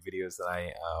airplanes YouTube videos that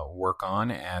I work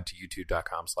on at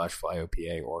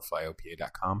youtube.com/flyopa or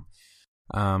flyopa.com.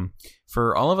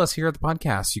 For all of us here at the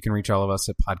podcast, you can reach all of us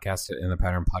at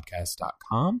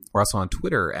podcast@inthepatternpodcast.com. We're also on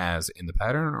Twitter as In The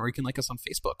Pattern, or you can like us on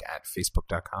Facebook at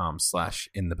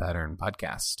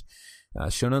facebook.com/inthepatternpodcast.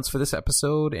 Show notes for this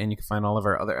episode, and you can find all of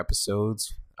our other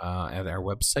episodes at our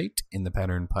website,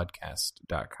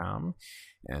 inthepatternpodcast.com.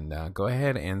 And go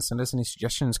ahead and send us any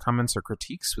suggestions, comments, or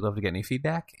critiques. We'd love to get any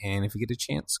feedback. And if you get a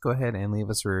chance, go ahead and leave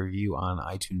us a review on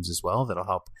iTunes as well. That'll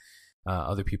help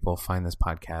other people find this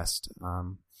podcast.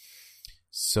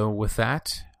 So with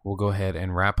that, we'll go ahead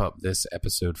and wrap up this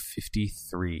episode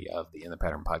 53 of the In the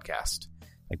Pattern podcast.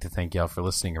 I'd like to thank y'all for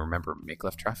listening. And remember, make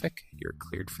left traffic. You're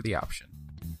cleared for the option.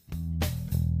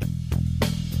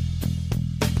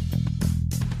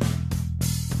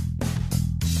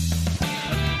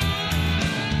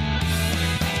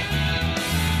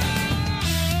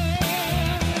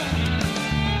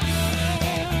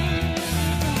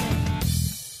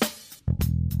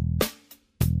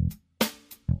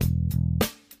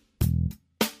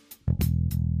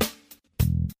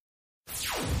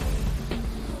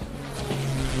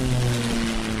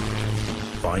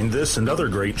 Find this and other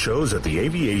great shows at the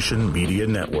Aviation Media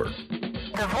Network.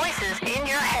 The Voices